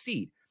can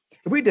succeed.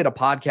 If we did a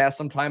podcast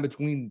sometime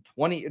between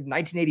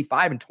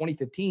 1985 and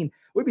 2015,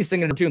 we'd be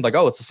singing a tune like,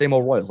 oh, it's the same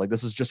old Royals. Like,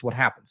 this is just what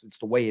happens. It's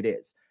the way it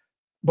is.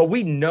 But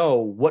we know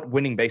what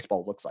winning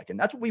baseball looks like, and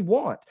that's what we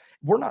want.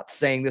 We're not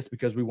saying this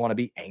because we want to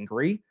be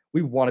angry.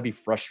 We want to be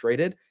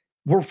frustrated.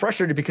 We're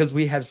frustrated because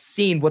we have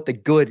seen what the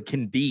good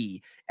can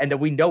be, and that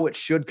we know it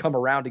should come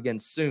around again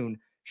soon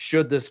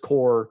should this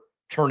core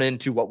turn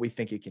into what we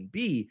think it can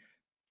be.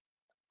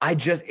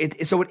 So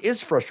it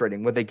is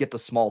frustrating when they get the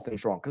small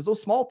things wrong, because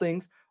those small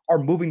things are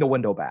moving the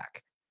window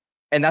back.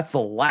 And that's the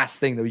last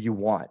thing that you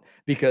want,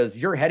 because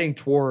you're heading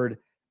toward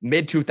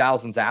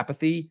mid-2000s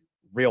apathy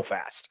real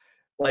fast.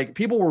 Like,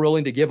 people were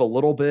willing to give a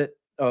little bit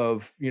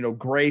of,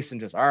 grace and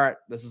just, all right,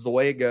 this is the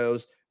way it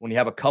goes when you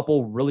have a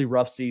couple really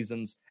rough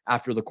seasons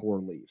after the core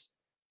leaves.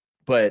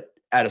 But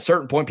at a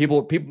certain point,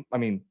 people,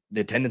 the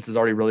attendance is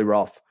already really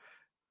rough.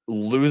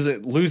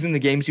 Losing the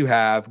games you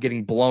have,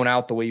 getting blown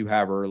out the way you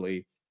have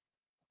early,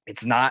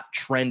 it's not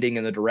trending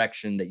in the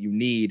direction that you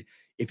need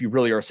if you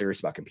really are serious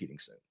about competing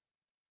soon.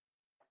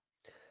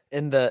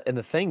 And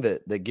the thing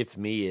that gets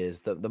me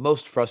is the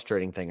most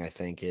frustrating thing, I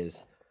think,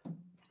 is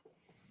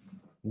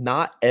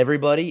not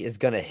everybody is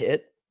going to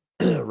hit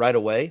right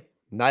away.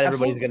 Not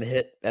everybody's going to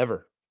hit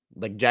ever.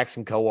 Like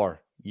Jackson Kowar,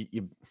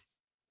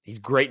 he's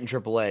great in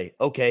AAA.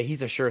 Okay,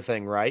 he's a sure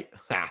thing, right?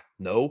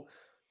 No.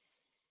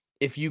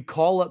 If you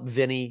call up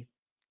Vinny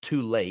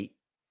too late,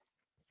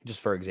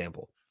 just for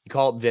example, you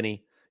call up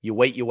Vinny, you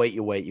wait,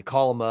 you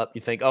call him up, you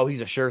think, oh,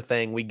 he's a sure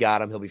thing, we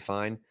got him, he'll be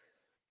fine.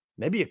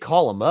 Maybe you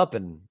call him up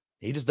and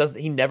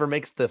he never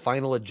makes the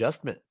final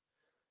adjustment.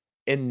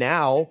 And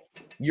now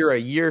you're a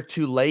year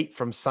too late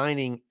from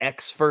signing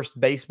X first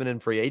baseman in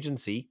free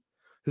agency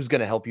who's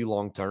going to help you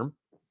long term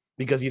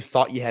because you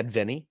thought you had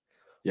Vinny.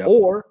 Yep.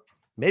 Or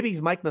maybe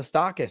he's Mike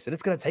Moustakas, and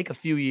it's going to take a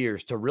few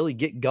years to really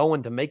get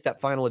going to make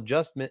that final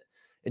adjustment,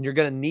 and you're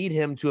going to need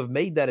him to have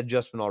made that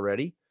adjustment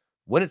already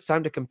when it's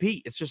time to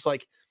compete. It's just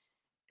like,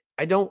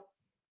 I don't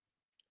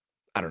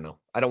know.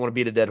 I don't want to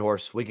beat a dead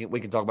horse. We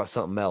can talk about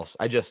something else.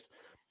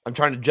 I'm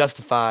trying to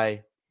justify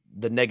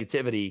the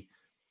negativity.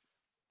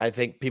 I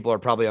think people are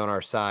probably on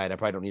our side. I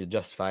probably don't need to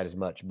justify it as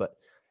much, but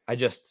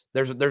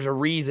there's a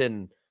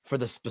reason for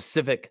the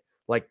specific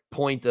like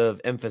point of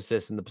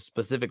emphasis and the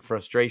specific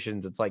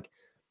frustrations. It's like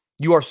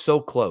you are so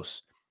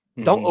close.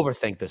 Don't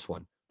overthink this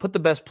one. Put the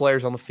best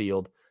players on the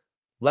field.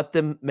 Let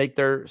them make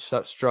their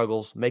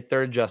struggles, make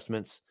their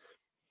adjustments,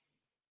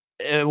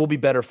 and it will be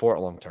better for it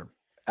long term.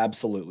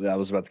 Absolutely. I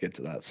was about to get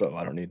to that, so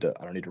I don't need to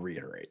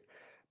reiterate.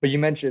 But you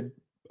mentioned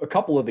a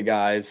couple of the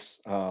guys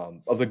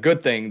of the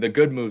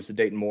good moves that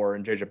Dayton Moore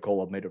and J.J.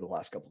 Cole have made over the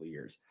last couple of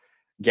years.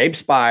 Gabe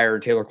Spire,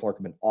 Taylor Clark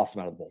have been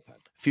awesome out of the bullpen.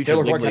 Future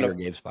Taylor big Clark leaguer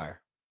Gabe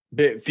Spire.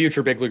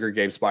 Future big leaguer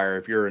Gabe Spire.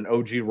 If you're an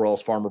OG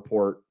Royals Farm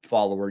Report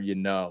follower, you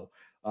know.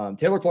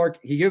 Taylor Clark,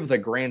 he gave the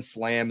grand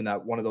slam in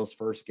that one of those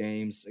first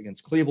games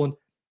against Cleveland.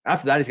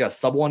 After that, he's got a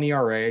sub-1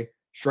 ERA,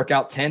 struck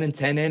out 10 in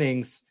 10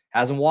 innings,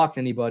 hasn't walked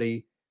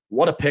anybody.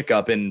 What a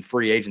pickup in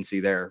free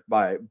agency there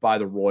by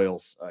the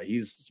Royals.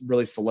 He's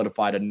really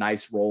solidified a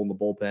nice role in the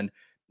bullpen.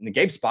 And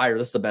Gabe Spire,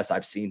 this is the best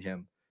I've seen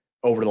him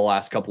over the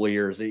last couple of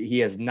years. He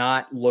has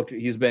not looked –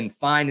 he's been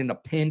fine in a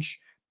pinch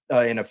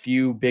in a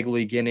few big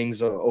league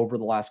innings over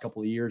the last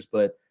couple of years,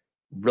 but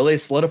really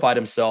solidified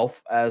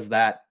himself as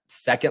that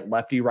second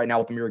lefty right now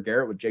with Amir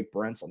Garrett, with Jake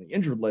Brentz on the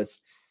injured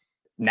list.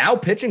 Now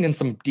pitching in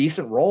some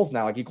decent roles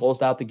now. Like he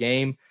closed out the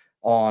game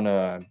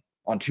on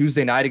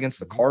Tuesday night against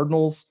the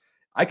Cardinals.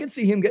 I could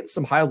see him getting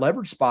some high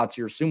leverage spots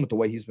here soon with the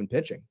way he's been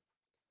pitching.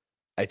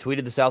 I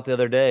tweeted this out the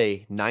other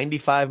day.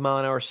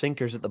 95-mile-an-hour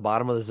sinkers at the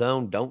bottom of the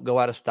zone don't go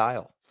out of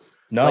style.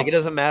 No, like it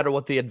doesn't matter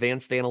what the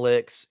advanced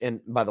analytics.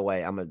 And by the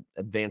way, I'm an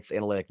advanced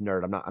analytic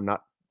nerd. I'm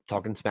not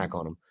talking smack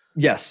on them.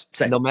 Yes,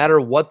 same. No matter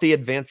what the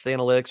advanced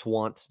analytics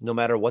want, no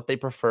matter what they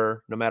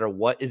prefer, no matter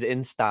what is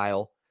in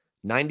style,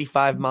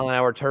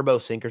 95-mile-an-hour turbo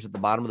sinkers at the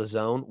bottom of the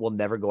zone will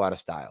never go out of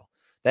style.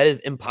 That is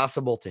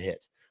impossible to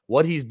hit.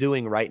 What he's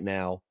doing right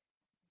now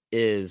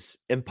is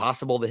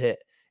impossible to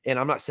hit. And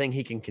I'm not saying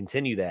he can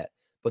continue that,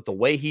 but the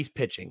way he's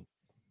pitching,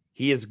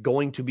 he is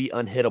going to be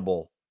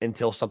unhittable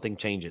until something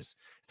changes.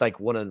 It's like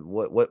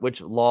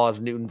which law of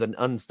Newton's an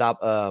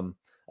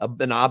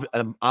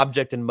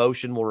object in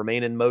motion will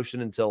remain in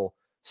motion until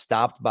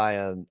stopped by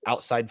an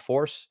outside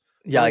force.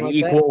 Yeah, like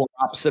equal or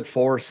opposite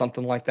force,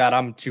 something like that.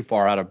 I'm too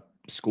far out of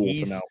school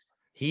to know.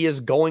 He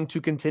is going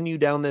to continue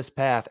down this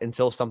path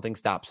until something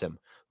stops him,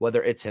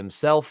 whether it's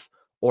himself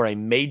or a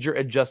major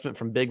adjustment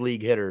from big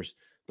league hitters.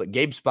 But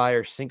Gabe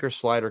Spire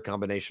sinker-slider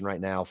combination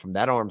right now from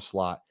that arm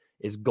slot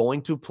is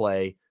going to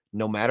play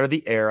no matter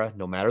the era,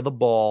 no matter the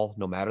ball,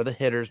 no matter the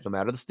hitters, no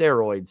matter the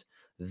steroids.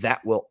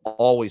 That will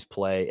always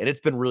play. And it's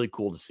been really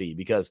cool to see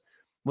because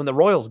when the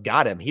Royals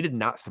got him, he did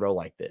not throw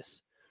like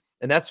this.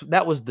 And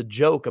that was the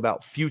joke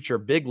about future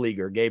big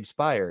leaguer Gabe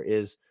Spire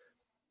is,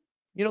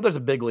 there's a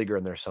big leaguer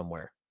in there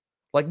somewhere.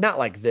 Like, not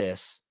like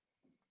this.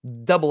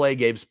 Double-A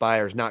Gabe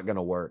Spire is not going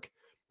to work.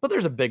 But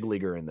there's a big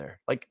leaguer in there.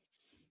 Like,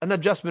 an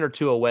adjustment or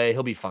two away,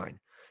 he'll be fine.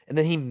 And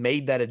then he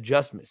made that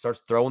adjustment,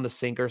 starts throwing the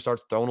sinker,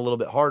 starts throwing a little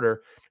bit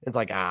harder. It's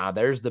like,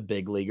 there's the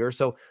big leaguer.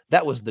 So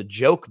that was the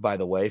joke, by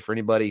the way, for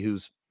anybody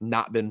who's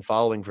not been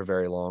following for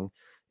very long,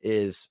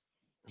 is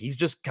he's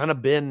just kind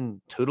of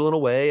been tootling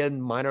away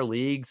in minor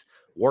leagues,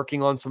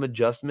 working on some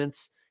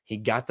adjustments. He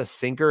got the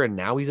sinker, and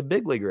now he's a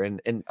big leaguer,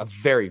 and a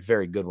very,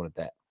 very good one at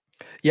that.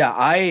 Yeah,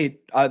 I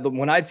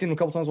when I'd seen him a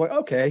couple times, I was like,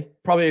 okay,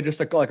 probably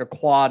just like a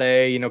quad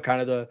A, kind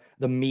of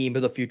the meme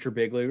of the future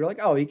big league. You're like,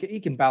 oh, he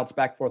can bounce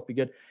back and forth, be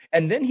good.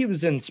 And then he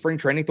was in spring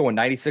training throwing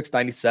 96,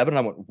 97, and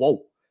I went,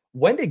 whoa,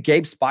 when did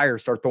Gabe Spire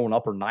start throwing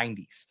upper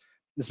 90s?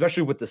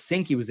 Especially with the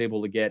sink he was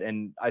able to get.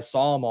 And I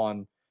saw him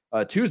on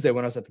Tuesday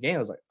when I was at the game. I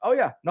was like, oh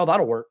yeah, no,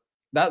 that'll work.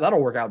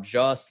 That'll work out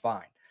just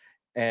fine.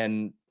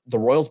 And the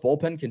Royals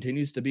bullpen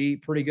continues to be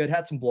pretty good.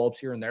 Had some blowups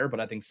here and there, but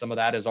I think some of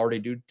that is already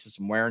due to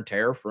some wear and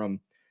tear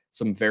from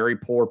some very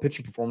poor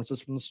pitching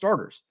performances from the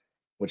starters,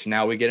 which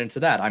now we get into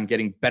that. I'm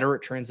getting better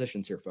at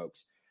transitions here,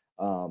 folks.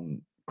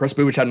 Chris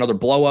Bubic had another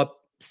blow-up,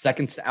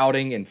 second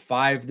outing in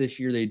 5 this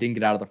year that he didn't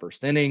get out of the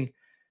first inning.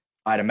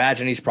 I'd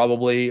imagine he's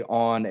probably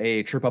on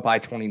a trip up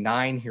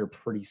I-29 here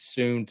pretty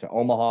soon to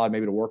Omaha,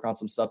 maybe to work on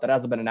some stuff. That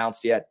hasn't been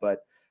announced yet, but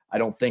I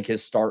don't think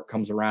his start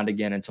comes around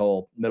again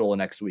until middle of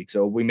next week.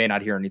 So we may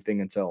not hear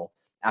anything until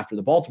after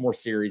the Baltimore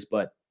series,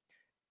 but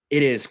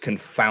it is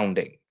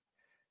confounding.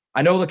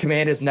 I know the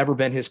command has never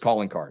been his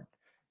calling card,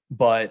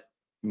 but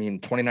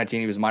 2019,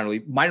 he was minor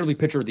league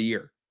pitcher of the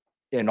year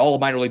in all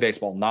of minor league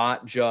baseball,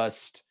 not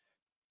just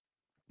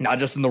in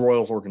the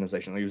Royals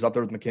organization. He was up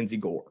there with Mackenzie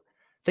Gore.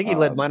 I think he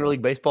led minor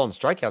league baseball in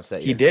strikeouts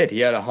that year. He did.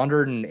 He had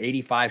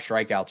 185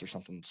 strikeouts or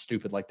something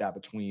stupid like that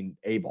between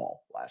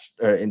A-ball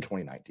in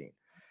 2019.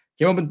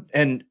 Came up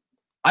and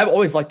I've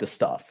always liked the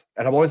stuff,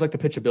 and I've always liked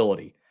the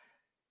pitchability.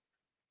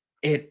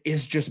 It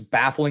is just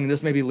baffling.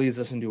 This maybe leads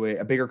us into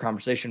a bigger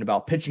conversation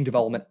about pitching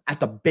development at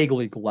the big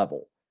league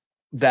level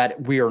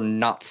that we are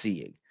not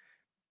seeing.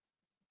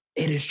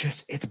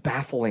 It's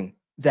baffling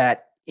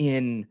that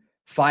in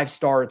 5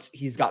 starts,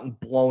 he's gotten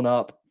blown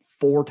up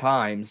 4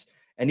 times.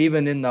 And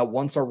even in the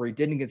 1 start where he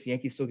didn't against the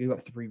Yankees, still gave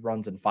up 3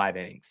 runs in 5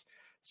 innings.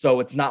 So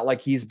it's not like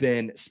he's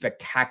been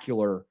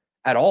spectacular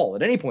at all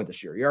at any point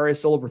this year. ERA is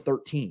still over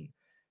 13.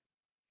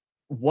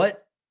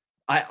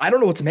 I don't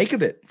know what to make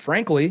of it,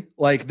 frankly.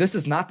 Like, this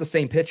is not the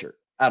same pitcher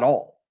at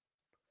all.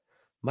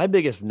 My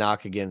biggest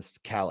knock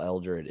against Cal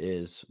Eldred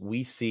is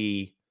we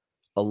see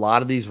a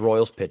lot of these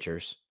Royals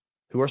pitchers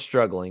who are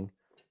struggling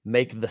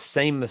make the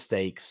same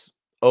mistakes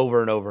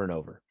over and over and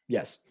over.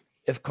 Yes.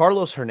 If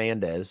Carlos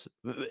Hernandez,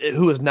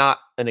 who is not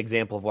an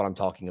example of what I'm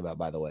talking about,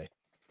 by the way,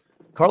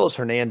 Carlos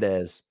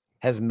Hernandez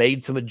has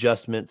made some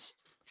adjustments,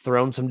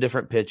 thrown some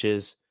different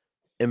pitches,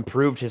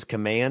 improved his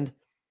command,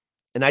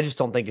 and I just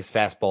don't think his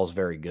fastball is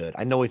very good.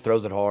 I know he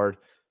throws it hard,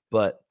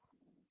 but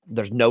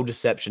there's no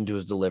deception to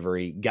his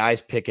delivery.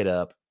 Guys pick it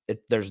up.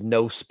 There's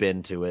no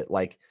spin to it.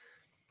 Like,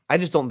 I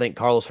just don't think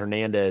Carlos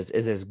Hernandez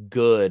is as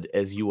good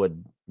as you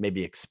would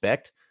maybe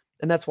expect,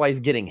 and that's why he's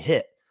getting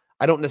hit.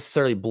 I don't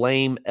necessarily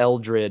blame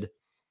Eldred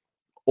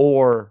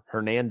or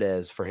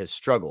Hernandez for his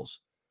struggles.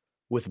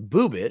 With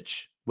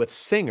Bubic, with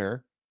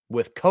Singer,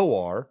 with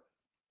Kowar,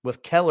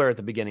 with Keller at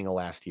the beginning of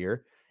last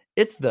year,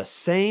 it's the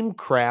same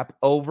crap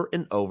over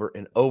and over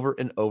and over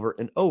and over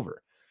and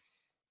over.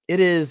 It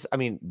is, I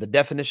mean, the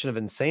definition of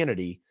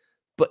insanity,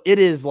 but it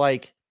is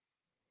like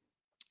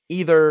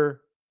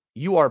either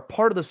you are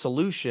part of the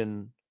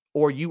solution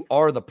or you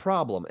are the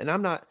problem. And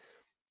I'm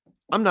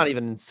not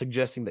even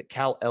suggesting that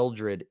Cal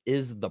Eldred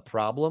is the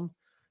problem,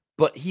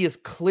 but he is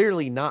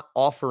clearly not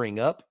offering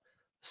up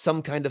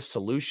some kind of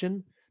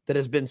solution that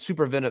has been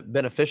super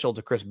beneficial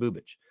to Kris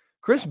Bubic.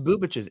 Kris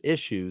Bubic's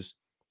issues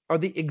are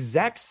the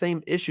exact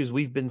same issues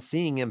we've been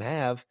seeing him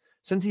have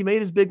since he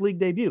made his big league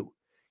debut.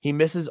 He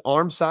misses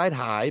arm side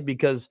high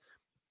because,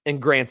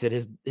 and granted,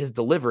 his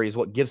delivery is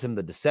what gives him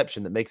the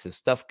deception that makes his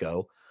stuff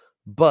go,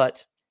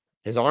 but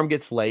his arm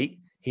gets late,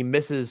 he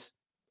misses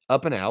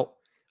up and out,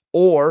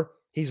 or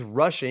he's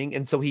rushing,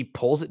 and so he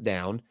pulls it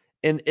down,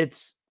 and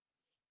it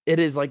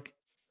is like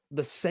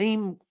the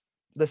same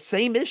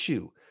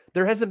issue.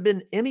 There hasn't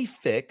been any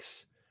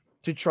fix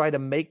to try to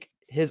make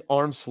his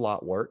arm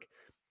slot work.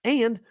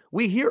 And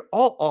we hear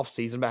all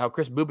offseason about how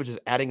Kris Bubic is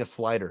adding a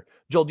slider.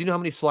 Joel, do you know how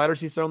many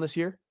sliders he's thrown this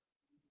year?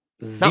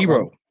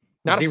 Zero.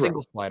 Not a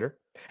single slider.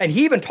 And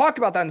he even talked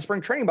about that in spring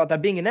training, about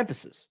that being an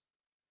emphasis.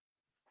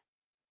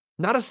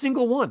 Not a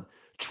single one.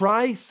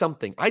 Try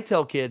something. I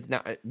tell kids,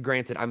 now,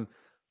 granted, I'm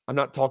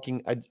not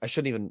talking, I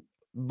shouldn't even,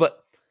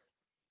 but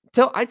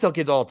I tell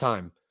kids all the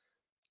time,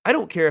 I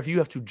don't care if you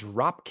have to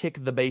drop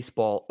kick the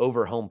baseball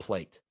over home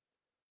plate.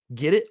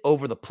 Get it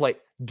over the plate.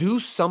 Do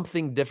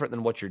something different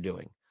than what you're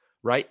doing,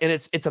 right? And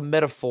it's a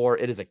metaphor.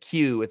 It is a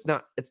cue. It's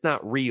not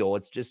real.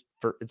 It's just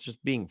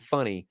being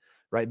funny,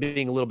 right?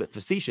 Being a little bit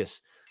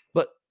facetious.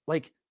 But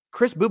like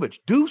Kris Bubic,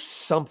 do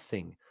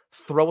something.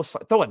 Throw a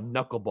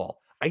knuckleball.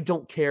 I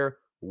don't care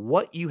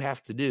what you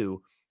have to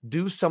do.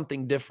 Do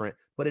something different,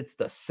 but it's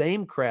the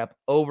same crap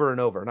over and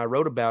over. And I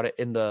wrote about it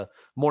in the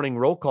morning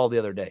roll call the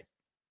other day.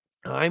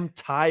 I'm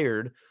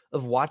tired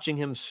of watching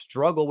him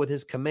struggle with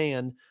his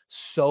command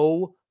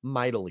so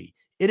mightily.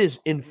 It is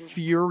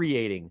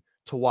infuriating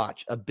to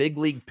watch a big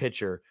league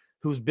pitcher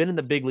who's been in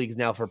the big leagues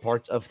now for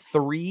parts of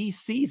 3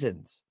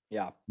 seasons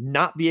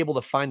not be able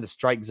to find the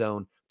strike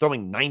zone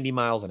throwing 90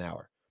 miles an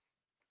hour.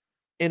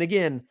 And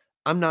again,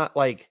 I'm not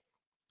like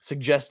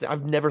suggesting,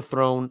 I've never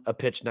thrown a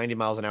pitch 90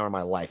 miles an hour in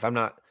my life. I'm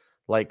not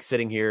like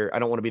sitting here. I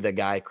don't want to be the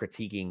guy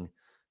critiquing,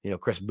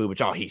 Kris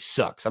Bubic. Oh, he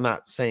sucks. I'm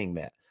not saying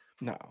that.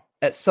 No.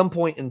 At some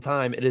point in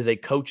time, it is a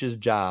coach's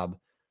job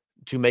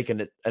to make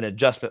an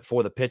adjustment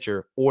for the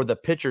pitcher, or the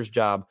pitcher's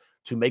job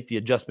to make the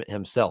adjustment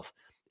himself.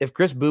 If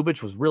Kris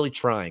Bubic was really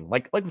trying,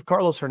 like with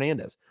Carlos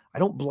Hernandez, I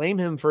don't blame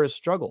him for his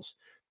struggles.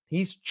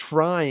 He's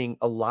trying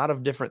a lot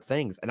of different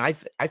things. And I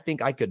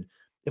think I could,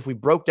 if we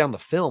broke down the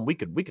film, we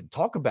could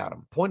talk about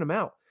him, point him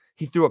out.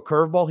 He threw a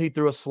curveball, he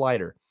threw a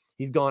slider.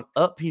 He's gone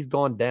up, he's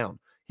gone down.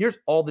 Here's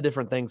all the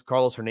different things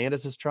Carlos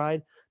Hernandez has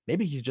tried.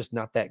 Maybe he's just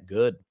not that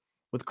good.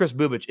 With Kris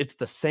Bubic, it's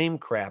the same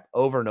crap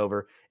over and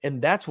over.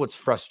 And that's what's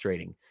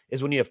frustrating,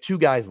 is when you have two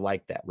guys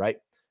like that, right?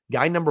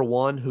 Guy number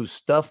one, whose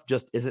stuff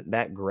just isn't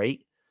that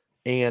great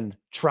and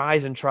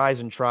tries and tries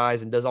and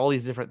tries and does all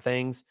these different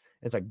things.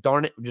 It's like,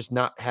 darn it, just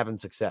not having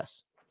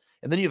success.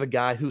 And then you have a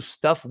guy whose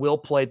stuff will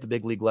play at the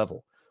big league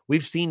level.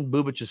 We've seen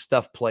Bubic's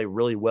stuff play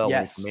really well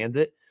when he commands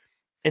it,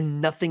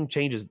 and nothing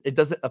changes. It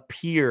doesn't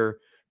appear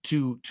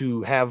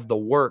to have the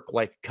work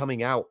like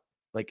coming out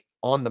like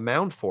on the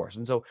mound for us.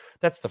 And so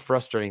that's the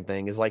frustrating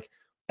thing, is like,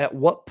 at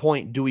what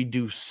point do we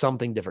do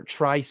something different?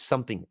 Try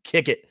something,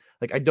 kick it.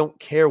 Like, I don't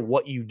care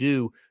what you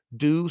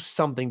do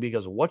something,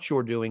 because what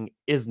you're doing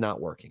is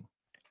not working.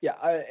 Yeah.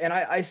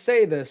 I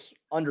say this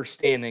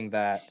understanding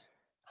that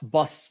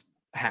busts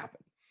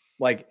happen.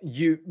 Like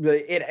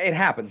it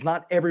happens.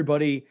 Not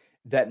everybody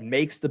that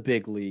makes the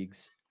big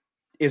leagues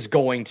is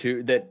going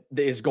to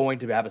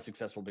have a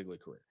successful big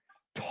league career.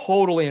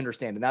 Totally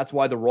understand. And that's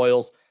why the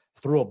Royals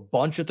threw a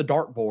bunch at the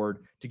dartboard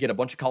to get a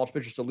bunch of college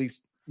pitchers to at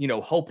least,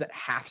 hope that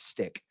half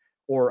stick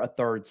or a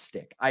third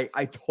stick.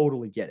 I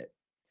totally get it.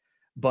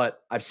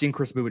 But I've seen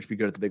Kris Bubic be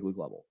good at the big league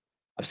level.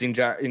 I've seen,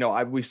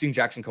 we've seen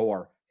Jackson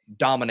Kowar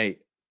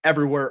dominate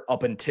everywhere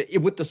up until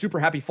with the super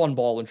happy fun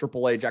ball in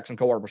AAA. Jackson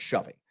Kowar was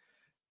shoving.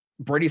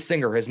 Brady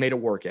Singer has made it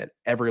work at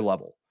every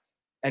level,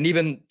 and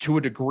even to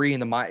a degree in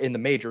the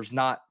majors,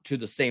 not to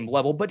the same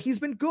level, but he's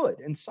been good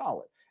and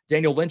solid.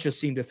 Daniel Lynch has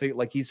seemed to feel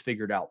like he's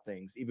figured out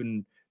things,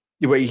 even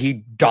the way he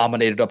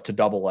dominated up to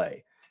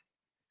Double-A.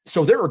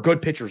 So there are good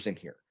pitchers in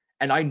here.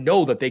 And I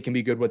know that they can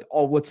be good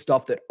with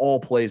stuff that all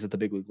plays at the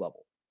big league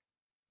level.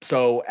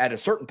 So at a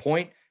certain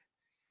point,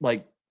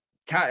 like,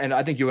 and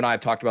I think you and I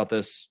have talked about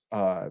this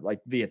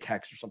like via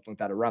text or something like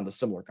that around the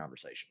similar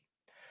conversation,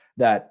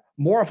 that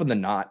more often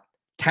than not,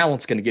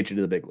 talent's going to get you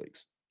to the big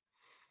leagues.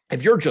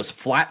 If you're just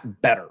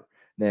flat better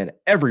than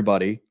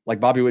everybody,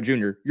 like Bobby Witt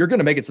Jr., you're going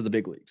to make it to the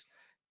big leagues.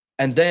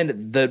 And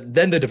then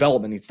the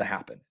development needs to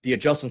happen. The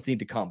adjustments need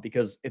to come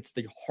because it's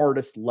the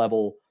hardest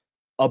level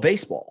of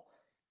baseball.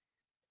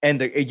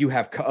 And you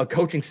have a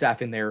coaching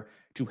staff in there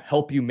to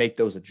help you make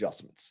those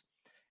adjustments.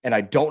 And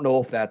I don't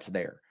know if that's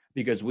there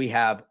because we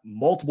have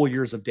multiple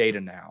years of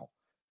data now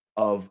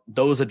of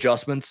those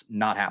adjustments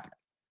not happening,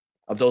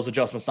 of those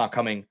adjustments not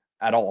coming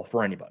at all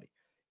for anybody.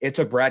 It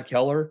took Brad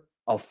Keller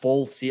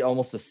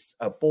almost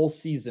a full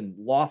season,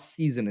 lost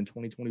season in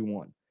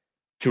 2021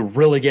 to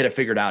really get it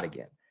figured out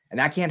again. And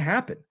that can't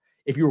happen.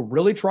 If you're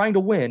really trying to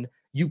win,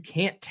 you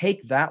can't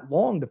take that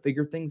long to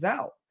figure things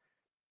out.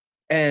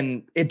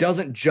 And it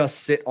doesn't just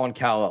sit on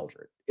Cal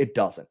Eldred. It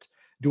doesn't.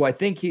 Do I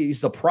think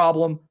he's the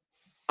problem?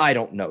 I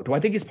don't know. Do I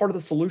think he's part of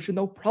the solution,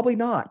 though? Probably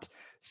not.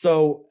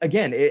 So,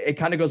 again, it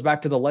kind of goes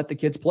back to the let the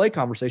kids play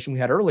conversation we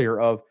had earlier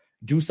of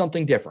do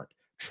something different,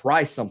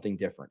 try something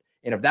different.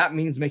 And if that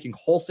means making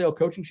wholesale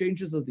coaching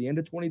changes at the end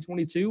of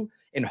 2022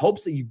 in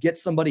hopes that you get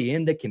somebody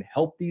in that can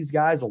help these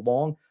guys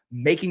along,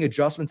 making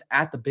adjustments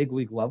at the big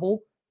league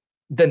level,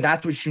 then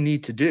that's what you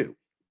need to do.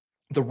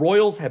 The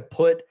Royals have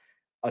put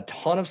a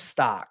ton of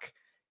stock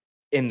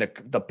in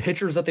the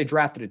pitchers that they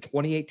drafted in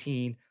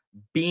 2018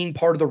 being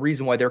part of the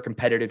reason why they're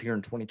competitive here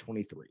in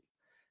 2023.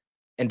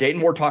 And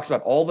Dayton Ward talks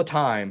about all the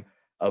time,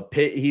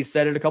 he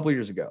said it a couple of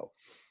years ago,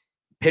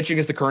 pitching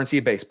is the currency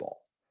of baseball.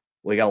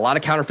 We got a lot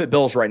of counterfeit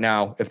bills right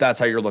now, if that's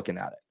how you're looking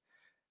at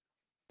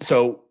it.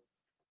 So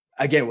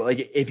again,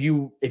 like if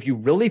you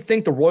really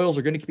think the Royals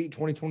are going to compete in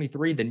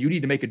 2023, then you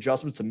need to make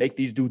adjustments to make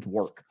these dudes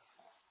work.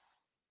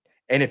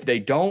 And if they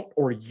don't,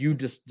 or you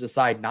just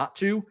decide not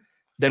to,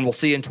 then we'll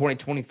see you in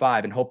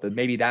 2025 and hope that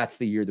maybe that's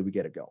the year that we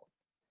get it going.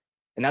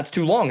 And that's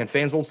too long, and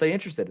fans won't stay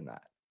interested in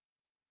that.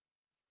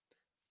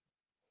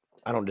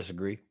 I don't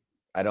disagree.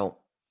 I don't.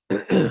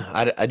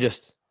 I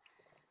just.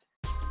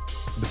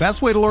 The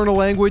best way to learn a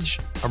language?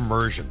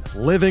 Immersion.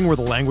 Living where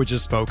the language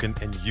is spoken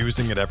and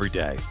using it every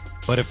day.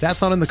 But if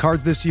that's not in the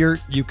cards this year,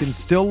 you can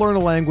still learn a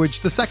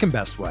language the second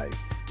best way,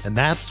 and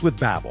that's with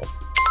Babbel.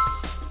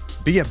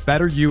 Be a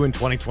better you in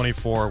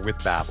 2024 with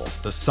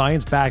Babbel, the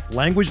science-backed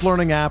language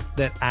learning app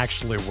that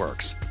actually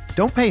works.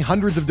 Don't pay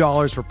hundreds of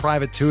dollars for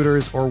private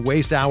tutors or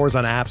waste hours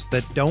on apps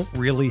that don't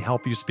really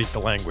help you speak the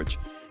language.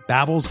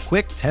 Babbel's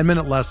quick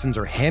 10-minute lessons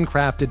are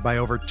handcrafted by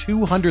over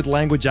 200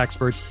 language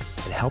experts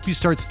and help you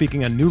start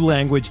speaking a new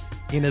language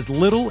in as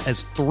little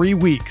as 3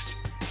 weeks.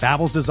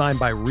 Babbel's designed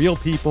by real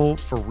people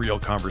for real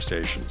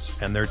conversations,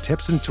 and their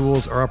tips and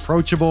tools are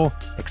approachable,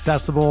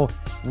 accessible,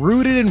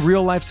 rooted in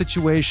real-life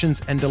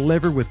situations, and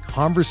delivered with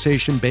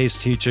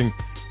conversation-based teaching,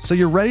 so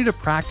you're ready to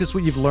practice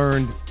what you've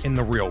learned in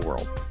the real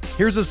world.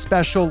 Here's a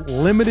special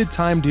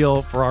limited-time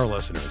deal for our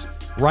listeners.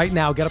 Right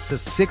now, get up to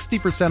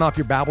 60% off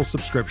your Babbel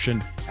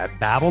subscription at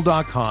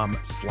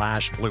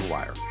babbel.com/Blue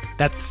Wire.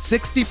 That's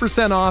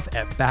 60% off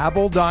at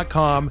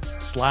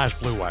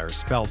babbel.com/Blue Wire,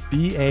 spelled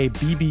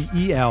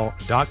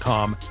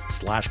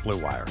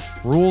BABBEL.com/Blue Wire.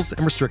 Rules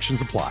and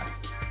restrictions apply.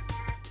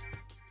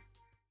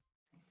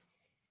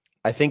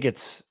 I think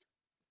it's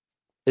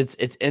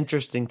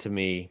interesting to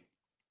me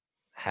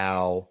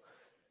how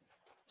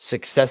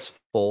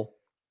successful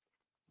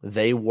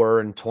they were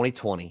in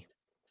 2020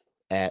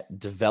 at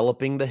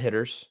developing the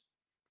hitters,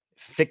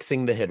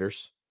 fixing the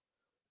hitters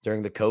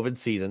during the COVID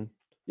season.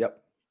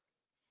 Yep.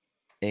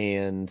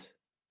 And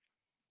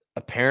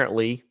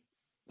apparently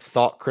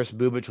thought Chris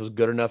Bubich was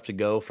good enough to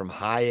go from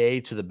high A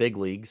to the big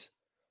leagues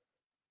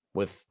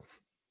with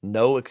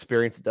no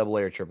experience at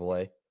Double-A or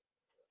Triple-A.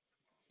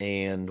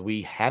 And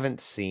we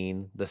haven't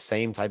seen the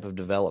same type of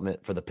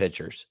development for the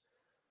pitchers.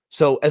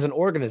 So as an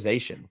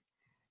organization,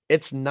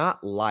 it's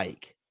not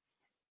like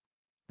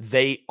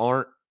they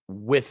aren't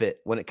with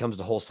it when it comes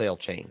to wholesale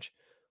change.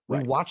 We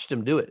watched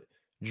him do it.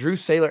 Drew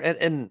Saylor,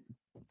 and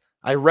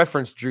I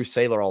reference Drew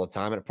Saylor all the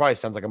time, and it probably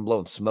sounds like I'm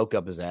blowing smoke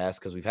up his ass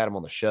because we've had him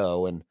on the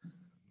show. And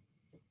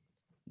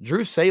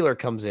Drew Saylor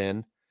comes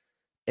in,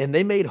 and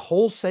they made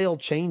wholesale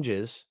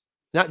changes.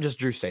 Not just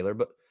Drew Saylor,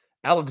 but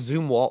Alex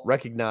Zumwalt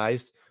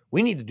recognized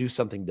we need to do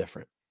something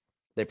different.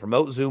 They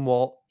promote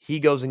Zumwalt. He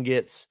goes and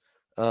gets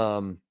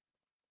Drew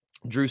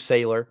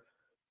Saylor.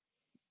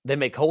 They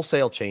make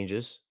wholesale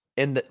changes.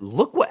 And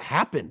look what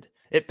happened.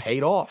 It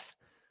paid off.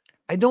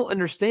 I don't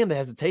understand the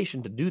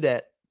hesitation to do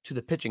that to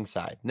the pitching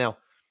side. Now,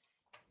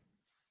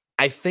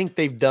 I think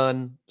they've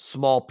done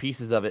small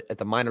pieces of it at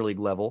the minor league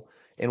level,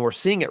 and we're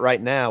seeing it right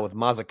now with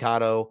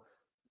Mazzucato,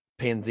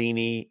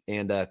 Panzini,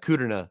 and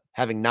Kudrna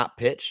having not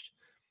pitched.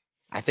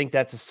 I think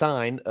that's a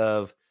sign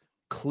of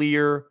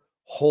clear,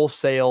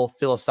 wholesale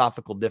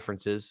philosophical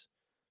differences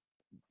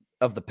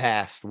of the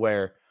past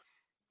where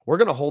We're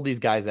going to hold these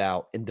guys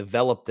out and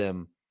develop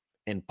them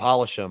and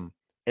polish them.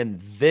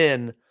 And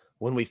then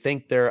when we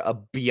think they're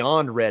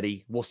beyond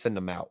ready, we'll send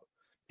them out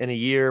in a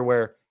year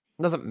where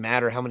it doesn't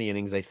matter how many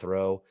innings they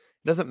throw.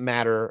 It doesn't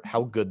matter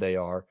how good they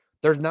are.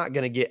 They're not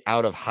going to get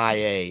out of high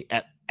A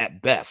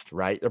at best,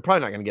 right? They're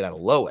probably not going to get out of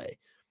low A.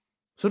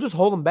 So just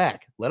hold them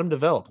back. Let them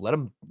develop. Let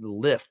them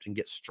lift and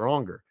get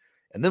stronger.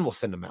 And then we'll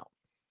send them out.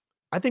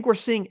 I think we're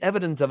seeing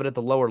evidence of it at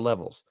the lower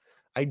levels.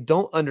 I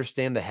don't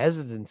understand the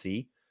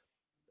hesitancy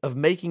of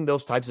making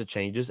those types of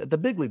changes at the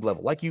big league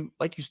level, like you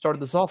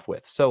started this off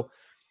with. So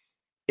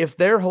if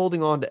they're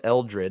holding on to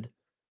Eldred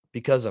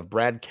because of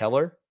Brad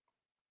Keller,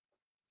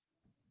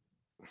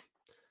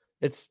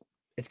 it's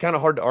kind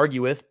of hard to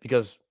argue with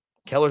because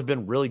Keller's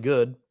been really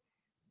good.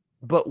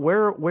 But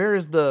where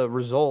is the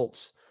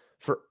results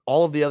for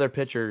all of the other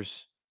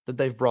pitchers that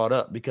they've brought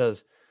up?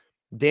 Because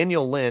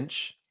Daniel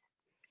Lynch,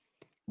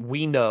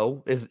 we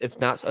know, it's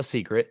not a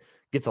secret,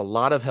 gets a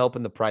lot of help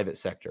in the private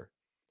sector.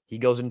 He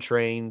goes and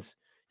trains,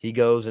 he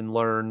goes and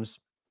learns,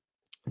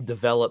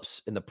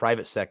 develops in the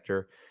private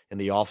sector in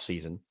the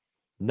offseason.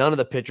 None of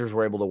the pitchers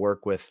were able to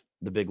work with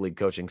the big league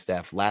coaching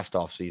staff last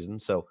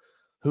offseason, so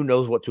who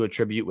knows what to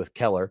attribute with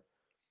Keller.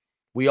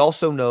 We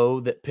also know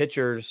that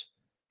pitchers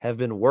have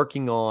been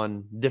working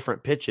on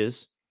different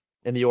pitches,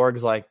 and the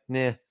org's like,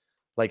 nah.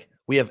 Like,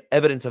 we have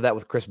evidence of that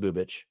with Chris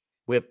Bubich.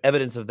 We have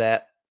evidence of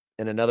that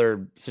in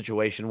another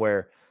situation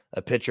where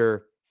a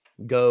pitcher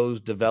goes,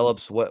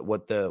 develops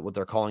what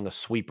they're calling a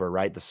sweeper,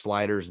 right? The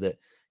sliders that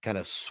kind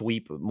of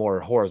sweep more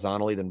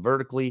horizontally than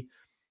vertically.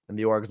 And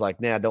the org's like,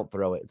 nah, don't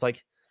throw it. It's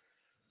like,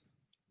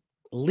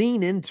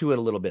 lean into it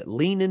a little bit.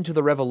 Lean into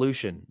the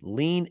revolution.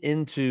 Lean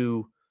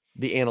into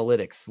the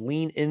analytics.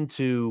 Lean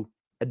into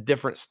a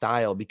different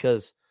style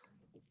because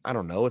I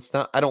don't know. It's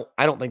not, I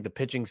don't think the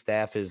pitching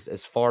staff is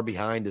as far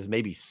behind as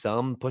maybe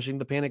some pushing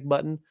the panic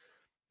button.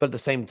 But at the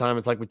same time,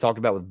 it's like we talked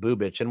about with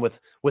Bubich and with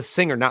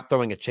Singer not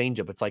throwing a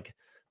changeup. It's like,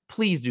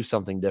 please do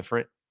something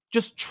different.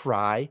 Just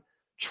try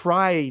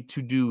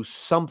to do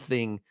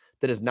something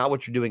that is not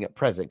what you're doing at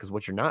present. Because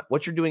what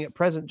you're doing at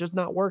present, just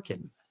not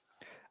working.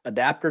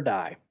 Adapt or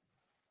die.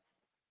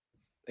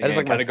 That is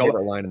like my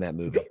favorite line in that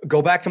movie.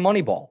 Go back to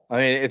Moneyball. I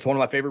mean, it's one of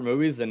my favorite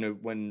movies.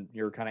 And when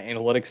you're kind of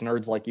analytics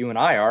nerds like you and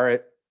I are,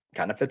 it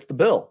kind of fits the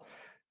bill.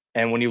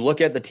 And when you look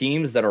at the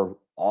teams that are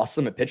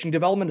awesome at pitching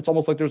development, it's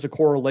almost like there's a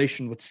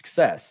correlation with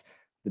success.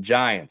 The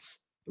Giants,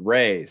 the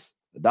Rays,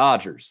 the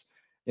Dodgers,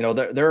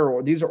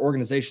 these are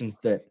organizations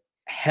that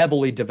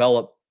heavily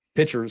develop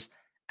pitchers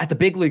at the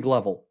big league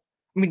level.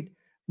 I mean,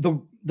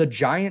 the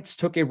Giants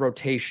took a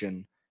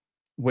rotation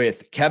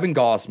with Kevin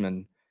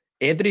Gausman,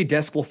 Anthony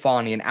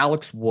DeSclafani, and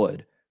Alex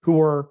Wood, who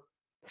were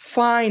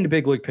fine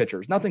big league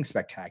pitchers, nothing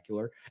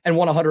spectacular, and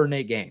won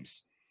 108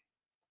 games.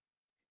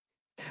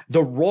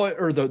 The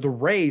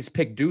Rays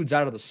pick dudes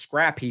out of the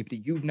scrap heap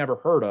that you've never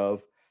heard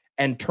of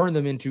and turn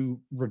them into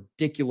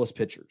ridiculous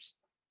pitchers.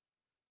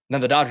 Now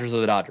the Dodgers are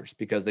the Dodgers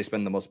because they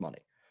spend the most money.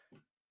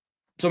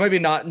 So maybe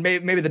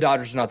the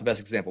Dodgers are not the best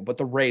example, but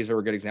the Rays are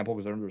a good example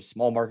because they're a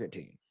small market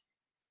team.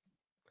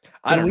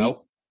 I don't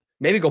know.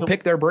 Maybe go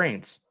pick their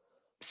brains,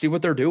 see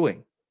what they're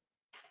doing,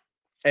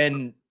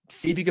 and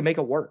see if you can make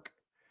it work.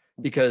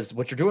 Because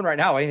what you're doing right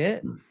now ain't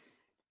it.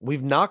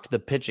 We've knocked the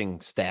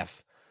pitching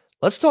staff.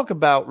 Let's talk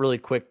about really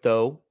quick,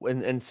 though,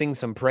 and sing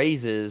some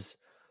praises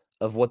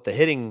of what the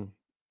hitting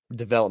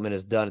development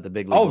has done at the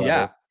big league level.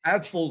 Yeah,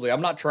 absolutely.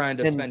 I'm not trying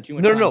to spend too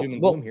much time doom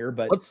and gloom here,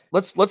 but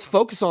let's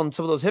focus on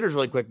some of those hitters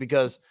really quick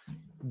because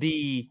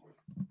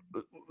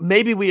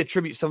maybe we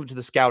attribute some of it to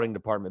the scouting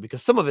department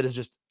because some of it is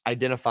just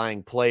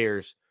identifying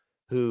players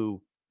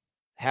who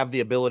have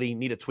the ability,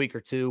 need a tweak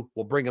or two.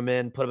 We'll bring them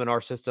in, put them in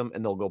our system,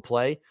 and they'll go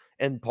play.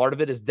 And part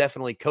of it is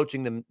definitely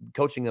coaching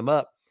them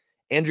up.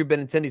 Andrew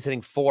Benintendi's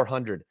hitting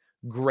 400.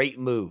 Great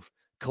move.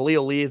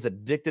 Khalil Lee is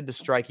addicted to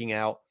striking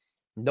out.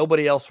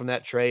 Nobody else from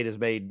that trade has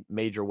made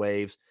major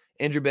waves.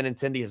 Andrew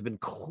Benintendi has been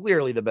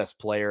clearly the best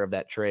player of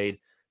that trade.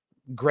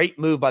 Great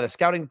move by the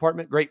scouting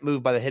department. Great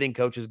move by the hitting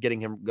coaches getting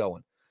him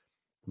going.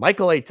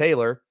 Michael A.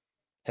 Taylor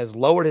has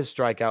lowered his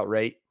strikeout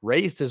rate,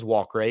 raised his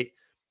walk rate.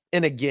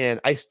 And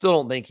again, I still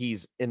don't think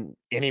he's in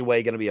any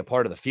way going to be a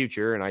part of the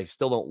future. And I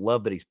still don't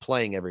love that he's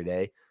playing every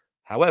day.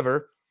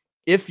 However,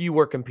 if you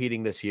were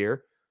competing this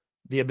year,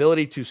 the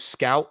ability to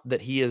scout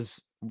that he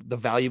is the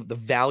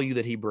value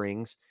that he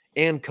brings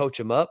and coach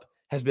him up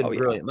has been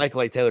brilliant. Yeah.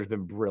 Michael A. Taylor's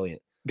been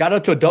brilliant. Got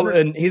up to a double,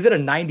 and he's at a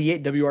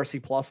 98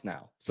 WRC plus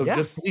now. So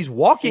just he's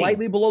walking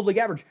slightly below league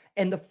average.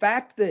 And the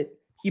fact that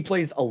he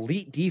plays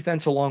elite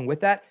defense along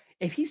with that,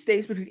 if he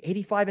stays between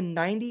 85 and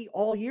 90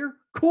 all year,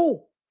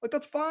 cool. Like,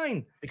 that's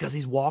fine. Because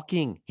he's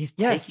walking. He's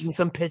taking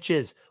some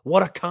pitches.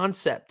 What a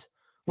concept.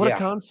 What a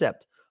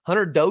concept.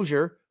 Hunter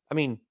Dozier, I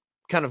mean,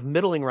 kind of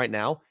middling right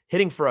now,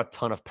 hitting for a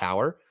ton of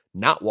power,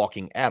 not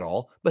walking at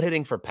all, but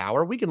hitting for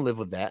power. We can live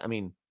with that. I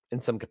mean, in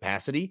some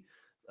capacity.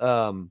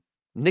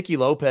 Nicky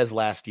Lopez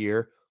last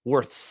year,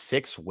 worth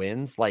 6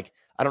 wins. Like,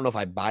 I don't know if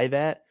I buy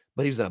that,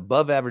 but he was an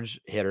above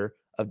average hitter,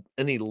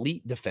 an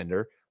elite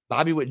defender.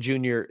 Bobby Witt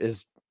Jr.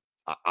 is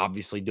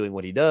obviously doing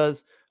what he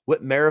does.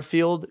 Whit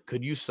Merrifield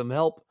could use some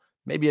help,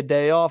 maybe a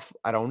day off.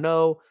 I don't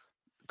know.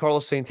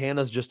 Carlos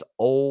Santana's just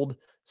old.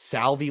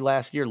 Salvi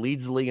last year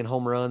leads the league in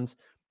home runs.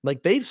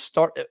 Like they've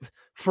started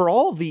for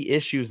all the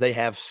issues they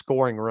have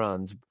scoring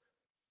runs.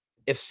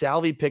 If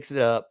Salvi picks it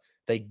up,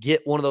 they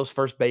get one of those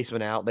first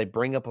basemen out. They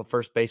bring up a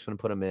first baseman and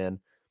put him in.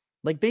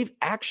 Like they've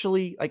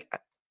actually, like,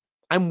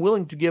 I'm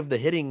willing to give the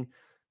hitting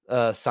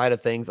side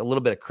of things a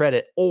little bit of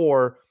credit,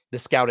 or the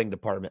scouting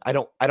department. I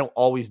don't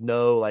always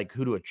know like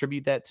who to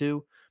attribute that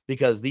to,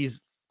 because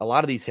a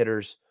lot of these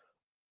hitters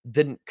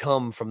didn't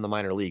come from the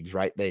minor leagues,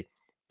 right?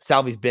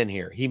 Salvi's been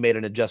here. He made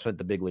an adjustment at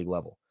the big league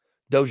level.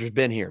 Dozier's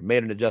been here,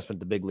 made an adjustment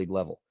at the big league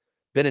level.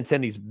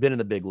 Benintendi's been in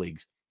the big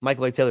leagues.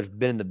 Michael A. Taylor's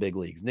been in the big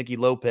leagues. Nicky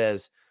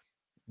Lopez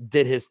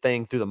did his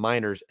thing through the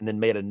minors and then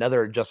made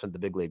another adjustment at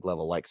the big league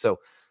level. Like, so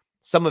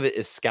some of it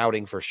is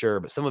scouting for sure,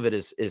 but some of it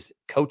is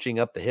coaching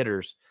up the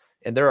hitters.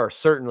 And there are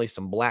certainly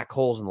some black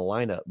holes in the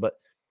lineup, but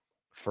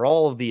for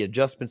all of the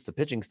adjustments the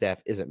pitching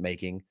staff isn't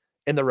making,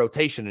 in the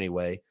rotation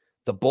anyway,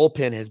 the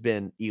bullpen has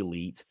been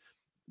elite.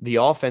 The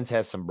offense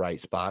has some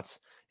bright spots,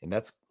 and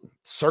that's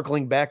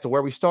circling back to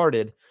where we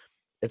started.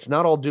 It's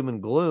not all doom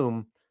and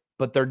gloom,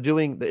 but they're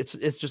doing it's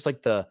just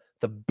like the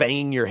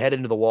banging your head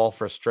into the wall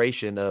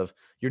frustration of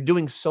you're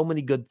doing so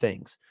many good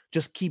things.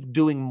 Just keep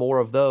doing more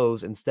of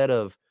those instead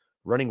of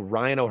running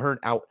Ryan O'Hearn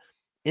out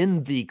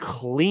in the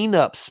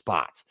cleanup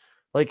spots.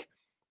 Like,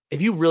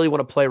 if you really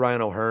want to play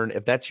Ryan O'Hearn,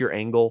 if that's your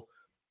angle,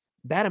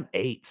 bat him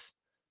 8th.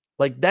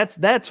 Like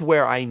that's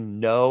where I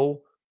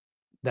know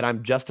that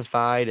I'm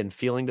justified in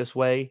feeling this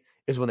way,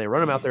 is when they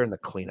run him out there in the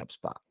cleanup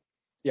spot.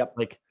 Yep.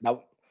 Like,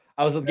 now,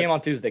 I was at the game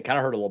on Tuesday, kind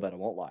of hurt a little bit, I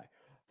won't lie.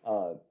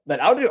 But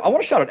I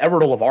want to shout out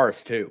Edward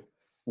Olivares too.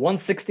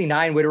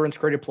 169 weighted runs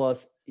created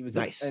plus. He was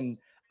nice. And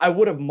I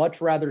would have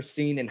much rather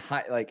seen in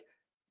high, like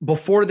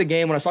before the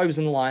game when I saw he was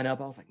in the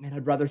lineup, I was like, man,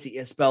 I'd rather see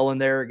Isbell in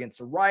there against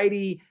a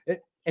righty.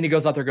 And he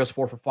goes out there, goes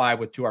 4 for 5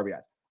 with 2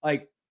 RBIs.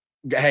 Like,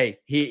 hey,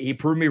 he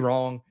proved me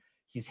wrong.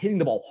 He's hitting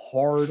the ball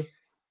hard,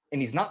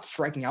 and he's not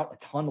striking out a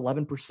ton,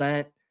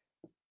 11%.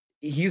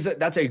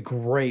 That's a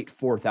great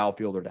 4th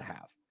outfielder to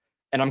have.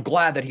 And I'm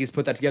glad that he's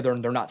put that together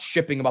and they're not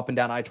shipping him up and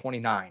down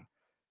I-29.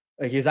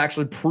 Like, he's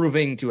actually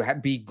proving to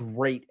be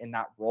great in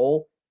that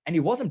role. And he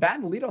wasn't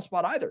bad in the leadoff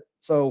spot either.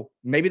 So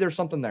maybe there's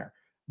something there.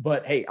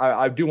 But hey,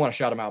 I do want to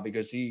shout him out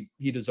because he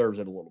deserves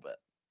it a little bit.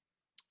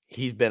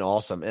 He's been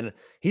awesome. And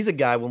he's a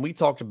guy, when we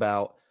talked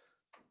about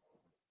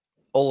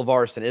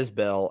Olivares and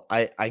Isbell,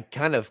 I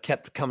kind of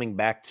kept coming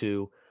back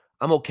to,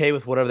 I'm okay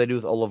with whatever they do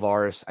with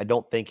Olivares. I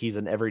don't think he's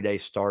an everyday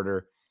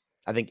starter.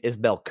 I think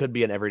Isbell could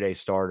be an everyday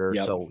starter.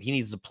 Yep. So he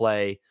needs to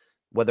play,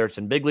 whether it's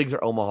in big leagues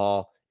or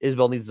Omaha.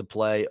 Isbell needs to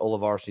play.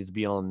 Olivares needs to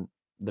be on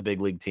the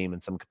big league team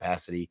in some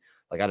capacity.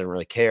 Like, I didn't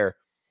really care.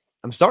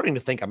 I'm starting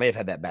to think I may have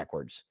had that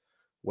backwards,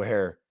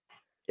 where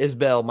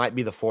Isbell might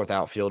be the 4th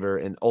outfielder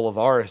and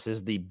Olivares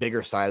is the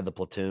bigger side of the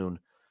platoon.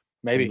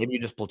 Maybe you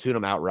just platoon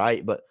him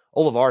outright, but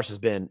Olivares has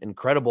been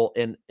incredible.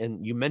 And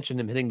you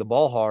mentioned him hitting the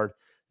ball hard.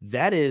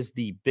 That is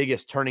the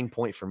biggest turning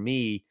point for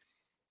me,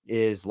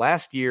 is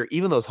last year,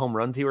 even those home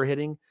runs he were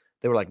hitting,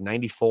 they were like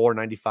 94,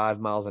 95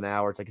 miles an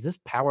hour. It's like, is this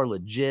power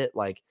legit?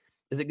 Like,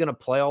 is it going to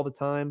play all the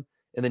time?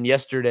 And then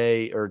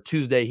yesterday or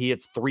Tuesday, he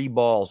hits 3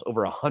 balls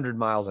over 100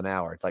 miles an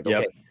hour. It's like,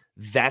 okay,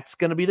 that's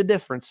going to be the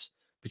difference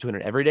between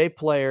an everyday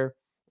player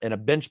and a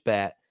bench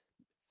bat.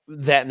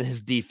 That and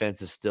his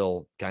defense is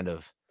still kind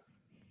of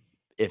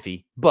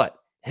iffy, but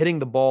hitting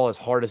the ball as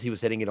hard as he was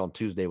hitting it on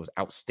Tuesday was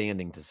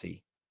outstanding to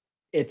see.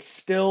 It's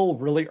still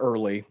really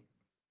early.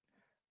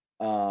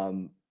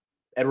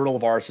 Edward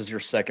Olivares is your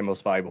 2nd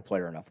most valuable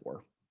player in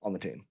F4 on the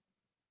team.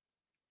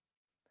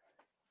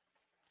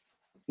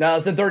 Now,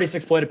 it's in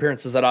 36 plate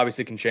appearances. That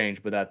obviously can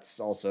change, but that's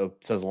also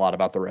says a lot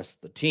about the rest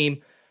of the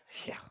team.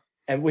 Yeah.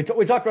 And we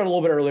talked about it a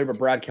little bit earlier, but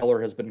Brad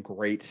Keller has been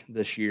great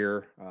this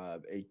year.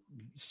 A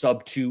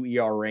sub-2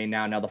 ERA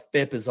now. Now the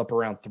FIP is up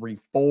around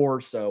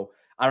 3.4, so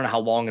I don't know how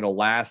long it'll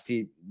last.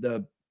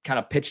 The kind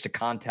of pitch to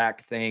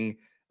contact thing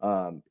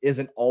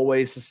isn't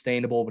always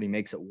sustainable, but he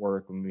makes it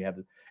work when we have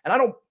it.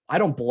 And I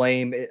don't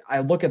blame it. I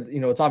look at,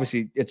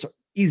 it's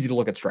easy to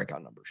look at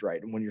strikeout numbers,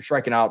 right? And when you're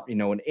striking out,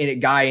 a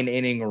guy an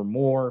inning or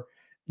more,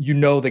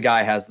 the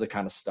guy has the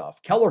kind of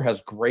stuff. Keller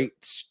has great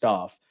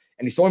stuff,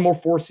 and he's throwing more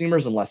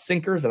 4-seamers and less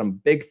sinkers, and I'm a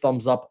big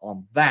thumbs up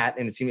on that.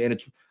 And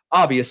it's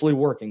obviously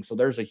working. So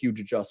there's a huge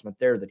adjustment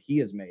there that he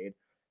has made.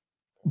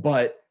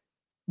 But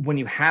when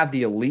you have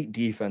the elite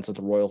defense that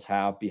the Royals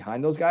have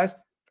behind those guys,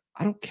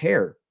 I don't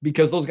care,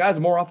 because those guys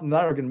more often than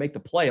not are going to make the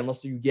play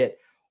unless you get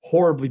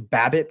horribly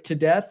BABIP to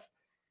death.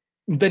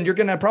 Then you're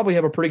going to probably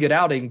have a pretty good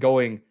outing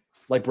going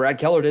like Brad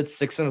Keller did,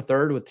 6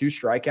 1/3 with 2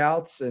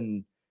 strikeouts,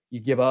 and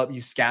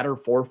you scatter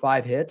 4 or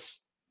 5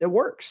 hits. It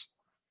works.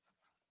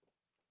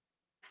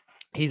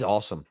 He's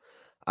awesome.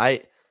 My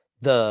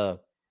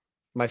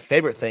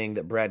favorite thing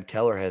that Brad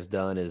Keller has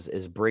done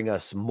is bring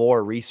us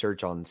more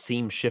research on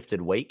seam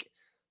shifted wake.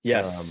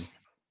 Yes.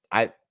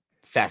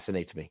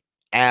 Fascinates me.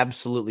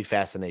 Absolutely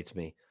fascinates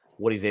me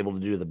what he's able to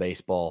do to the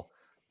baseball.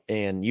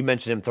 And you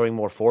mentioned him throwing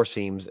more 4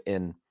 seams,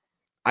 and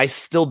I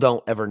still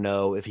don't ever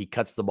know if he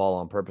cuts the ball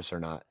on purpose or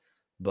not,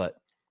 but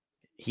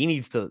he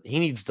needs to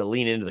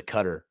lean into the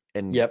cutter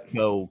and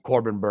go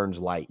Corbin Burns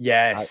light.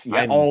 Yes.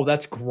 Oh,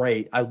 that's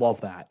great. I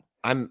love that.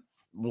 I'm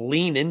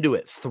lean into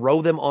it.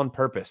 Throw them on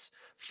purpose.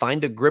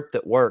 Find a grip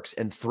that works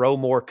and throw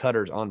more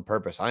cutters on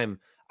purpose.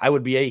 I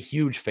would be a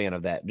huge fan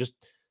of that. Just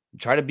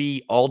try to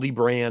be Aldi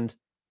brand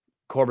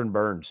Corbin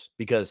Burns,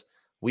 because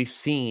we've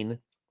seen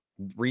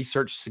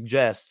research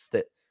suggests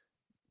that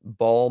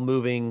ball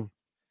moving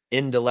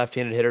into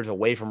left-handed hitters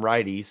away from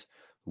righties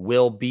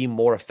will be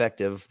more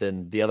effective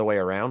than the other way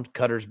around.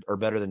 Cutters are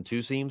better than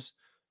two seams.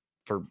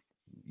 For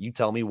you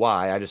tell me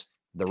why.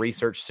 The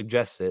research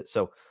suggests it.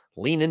 So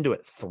lean into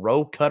it.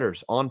 Throw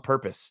cutters on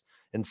purpose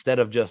instead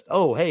of just,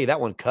 oh, hey,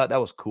 that one cut.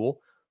 That was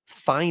cool.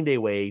 Find a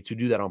way to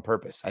do that on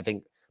purpose. I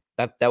think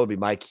that would be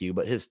my cue,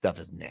 but his stuff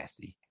is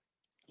nasty.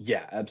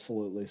 Yeah,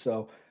 absolutely.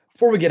 So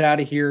before we get out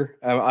of here,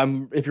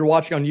 if you're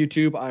watching on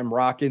YouTube, I'm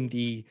rocking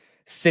the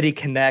City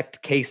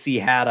Connect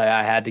KC hat.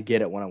 I had to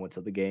get it when I went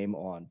to the game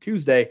on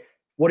Tuesday.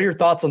 What are your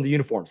thoughts on the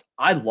uniforms?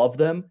 I love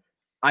them.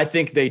 I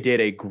think they did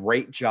a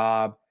great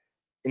job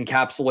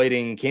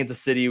encapsulating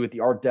Kansas City with the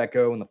Art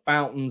Deco and the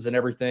fountains and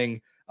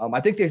everything. I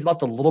think they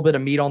left a little bit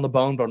of meat on the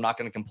bone, but I'm not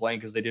going to complain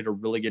because they did a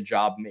really good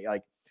job,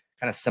 like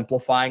kind of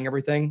simplifying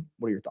everything.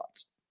 What are your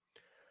thoughts?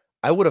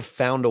 I would have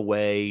found a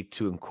way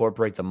to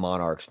incorporate the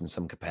Monarchs in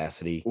some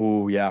capacity.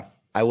 Oh, yeah.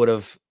 I would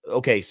have.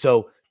 Okay,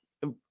 so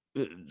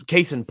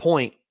case in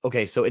point.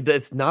 Okay, so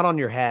it's not on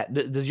your hat.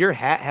 Does your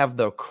hat have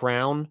the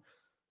crown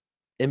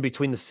in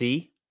between the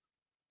C?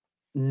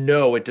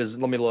 No, it does.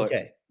 Let me look.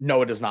 Okay.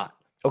 No, it does not.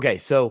 Okay,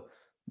 so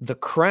the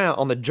crown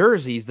on the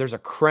jerseys, there's a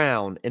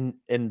crown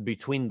in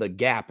between the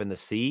gap and the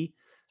C.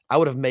 I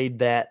would have made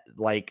that,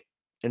 like,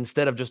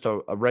 instead of just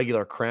a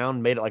regular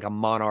crown, made it like a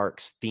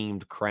Monarchs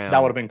themed crown.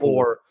 That would have been cool.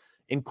 Or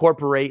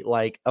incorporate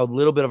like a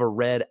little bit of a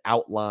red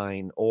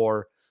outline,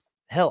 or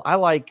hell, I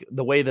like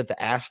the way that the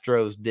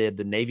Astros did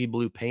the navy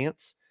blue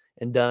pants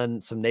and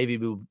done some navy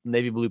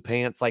blue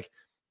pants. Like,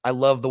 I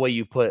love the way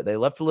you put it. They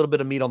left a little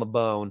bit of meat on the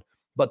bone,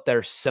 but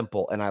they're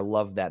simple, and I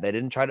love that. They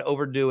didn't try to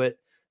overdo it.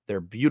 They're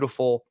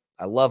beautiful.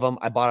 I love them.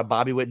 I bought a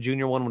Bobby Witt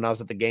Jr. one when I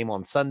was at the game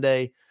on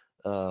Sunday.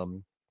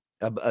 The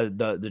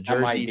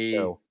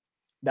jerseys.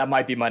 That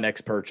might be my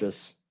next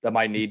purchase. That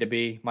might need to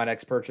be my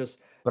next purchase.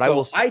 But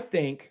so I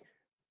think,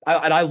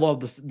 I love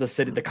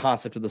the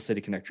concept of the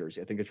City Connect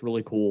jersey. I think it's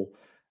really cool.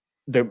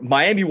 The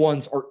Miami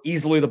ones are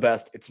easily the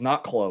best. It's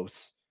not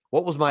close.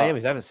 What was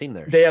Miami's? I haven't seen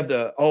theirs. They have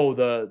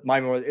the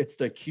Miami. It's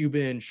the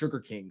Cuban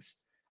Sugar Kings.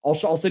 I'll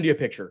send you a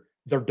picture.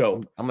 They're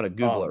dope. I'm gonna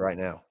Google it right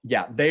now.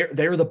 Yeah,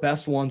 they're the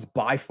best ones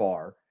by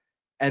far.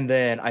 And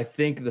then I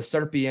think the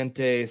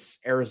Serpientes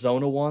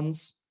Arizona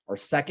ones are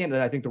second,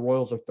 and I think the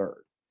Royals are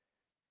third.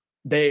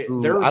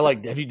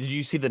 Did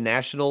you see the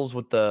Nationals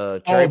with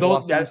the cherry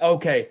blossoms?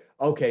 Okay.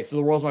 So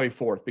the Royals might be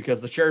fourth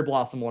because the cherry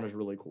blossom one is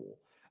really cool.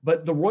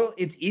 But the Royal,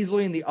 it's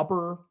easily in the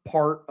upper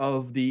part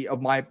of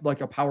my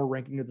like a power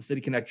ranking of the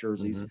City Connect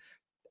jerseys. Mm-hmm.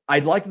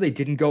 I'd like that they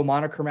didn't go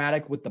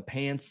monochromatic with the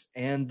pants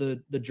and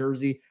the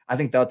jersey. I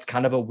think that's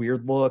kind of a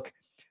weird look,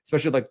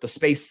 especially like the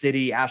Space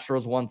City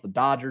Astros ones. The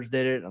Dodgers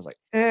did it. And I was like,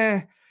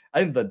 I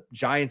think the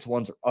Giants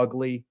ones are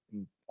ugly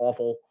and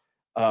awful.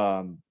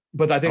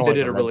 But I think they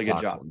did a really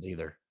good job.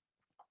 Either.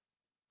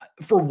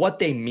 For what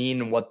they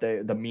mean and what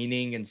the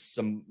meaning and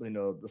some,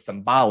 the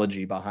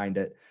symbology behind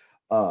it.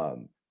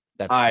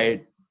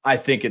 I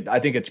think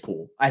it's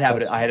cool. I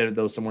had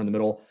those somewhere in the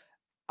middle.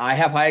 I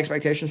have high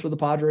expectations for the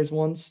Padres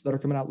ones that are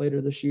coming out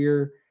later this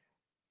year.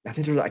 I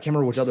can't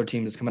remember which other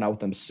team is coming out with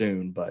them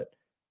soon, but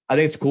I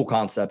think it's a cool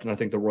concept. And I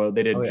think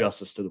they did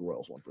justice to the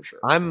Royals one for sure.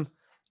 I'm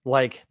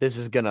like, this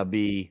is going to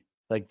be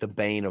like the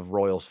bane of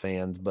Royals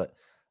fans, but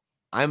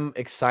I'm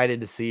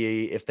excited to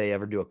see if they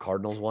ever do a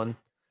Cardinals one,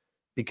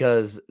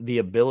 because the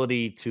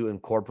ability to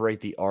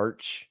incorporate the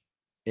arch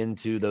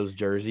into those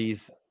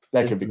jerseys,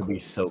 that could be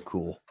so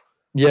cool.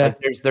 Yeah,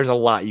 like there's a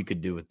lot you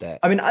could do with that.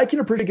 I mean, I can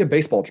appreciate a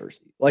baseball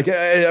jersey. Like,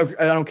 I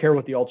don't care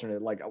what the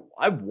alternate. Like,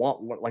 I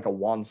want like a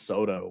Juan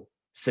Soto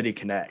City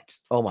Connect.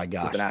 Oh my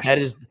gosh,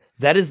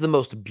 that is the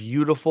most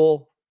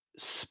beautiful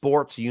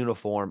sports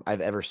uniform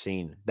I've ever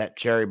seen. That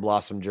cherry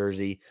blossom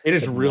jersey. It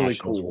is really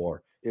cool.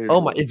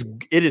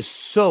 It is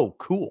so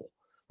cool.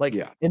 Like,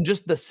 and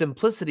just the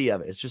simplicity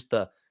of it. It's just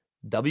the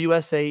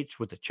WSH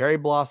with the cherry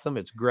blossom.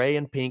 It's gray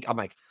and pink. I'm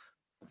like,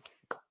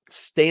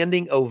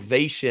 standing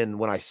ovation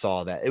when I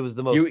saw that. It was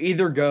the most. You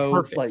either go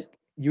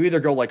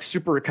like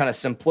super kind of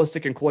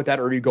simplistic and cool like that,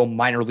 or you go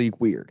minor league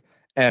weird.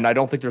 And I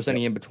don't think there's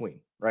any in between,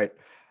 right?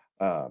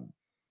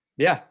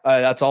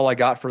 That's all I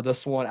got for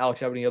this one. Alex,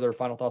 have any other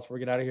final thoughts before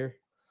we get out of here?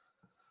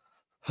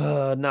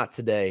 Not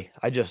today.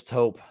 I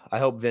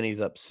hope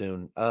Vinny's up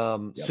soon.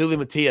 Suli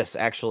Matias,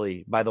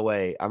 actually, by the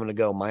way, I'm going to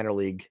go minor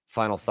league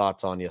final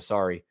thoughts on you.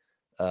 Sorry,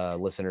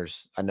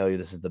 listeners. I know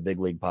this is the big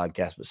league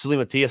podcast, but Suli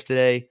Matias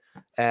today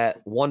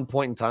at one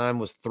point in time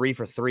was 3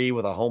 for 3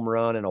 with a home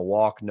run and a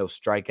walk, no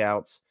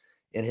strikeouts.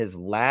 In his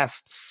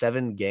last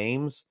 7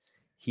 games,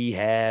 he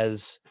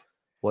has,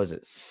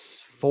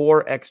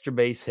 4 extra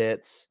base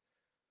hits,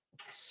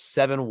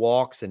 7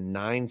 walks and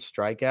 9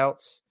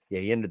 strikeouts. Yeah,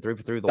 he ended 3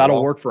 for 3 with the That'll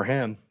walk. work for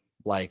him.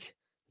 Like,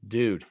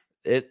 dude,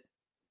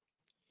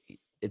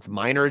 it's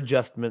minor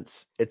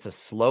adjustments. It's a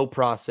slow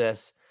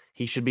process.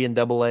 He should be in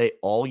Double-A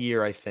all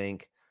year, I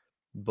think.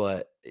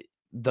 But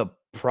the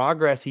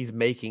progress he's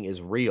making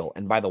is real.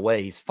 And by the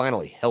way, he's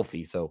finally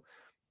healthy, so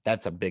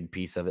that's a big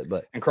piece of it.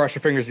 And cross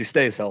your fingers he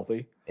stays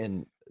healthy.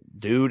 And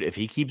dude, if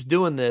he keeps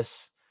doing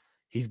this,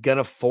 he's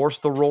gonna force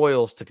the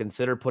Royals to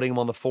consider putting him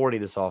on the 40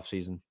 this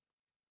offseason.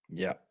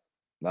 Yeah.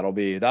 That'll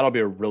be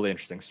a really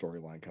interesting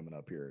storyline coming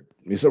up here.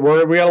 So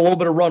we got a little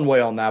bit of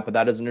runway on that, but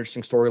that is an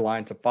interesting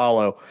storyline to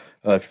follow.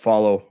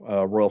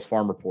 Royals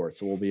Farm Report.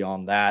 So we'll be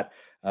on that.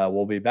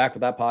 We'll be back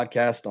with that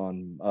podcast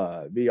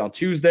on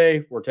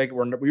Tuesday.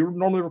 We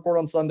normally record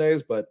on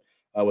Sundays, but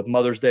with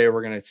Mother's Day,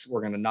 we're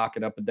gonna knock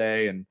it up a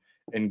day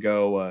and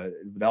go.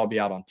 That'll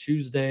be out on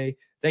Tuesday.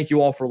 Thank you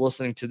all for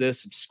listening to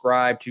this.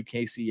 Subscribe to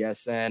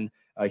KCSN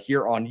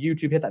here on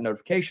YouTube. Hit that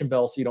notification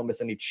bell so you don't miss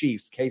any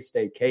Chiefs,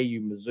 K-State,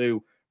 KU, Mizzou,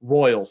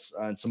 Royals,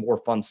 and some more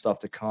fun stuff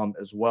to come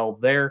as well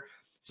there.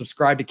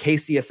 Subscribe to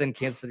KCSN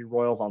Kansas City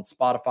Royals on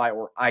Spotify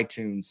or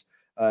iTunes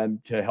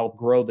to help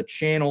grow the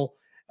channel.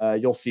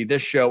 You'll see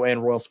this show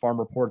and Royals Farm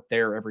Report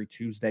there every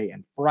Tuesday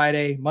and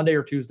Friday, Monday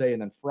or Tuesday,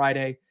 and then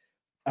Friday.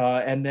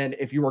 And then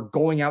if you are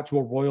going out to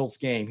a Royals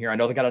game here, I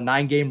know they got a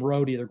 9-game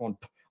roadie. They're going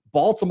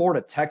Baltimore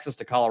to Texas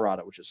to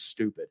Colorado, which is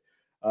stupid.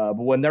 But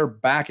when they're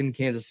back in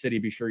Kansas City,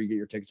 be sure you get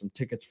your tickets. Some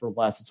tickets for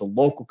less. It's a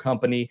local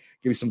company.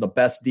 Give you some of the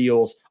best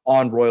deals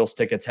on Royals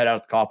tickets. Head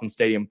out to Kauffman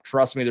Stadium.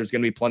 Trust me, there's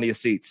going to be plenty of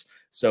seats.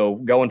 So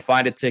go and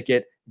find a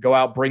ticket. Go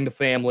out, bring the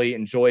family,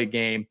 enjoy a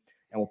game,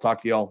 and we'll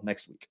talk to you all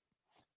next week.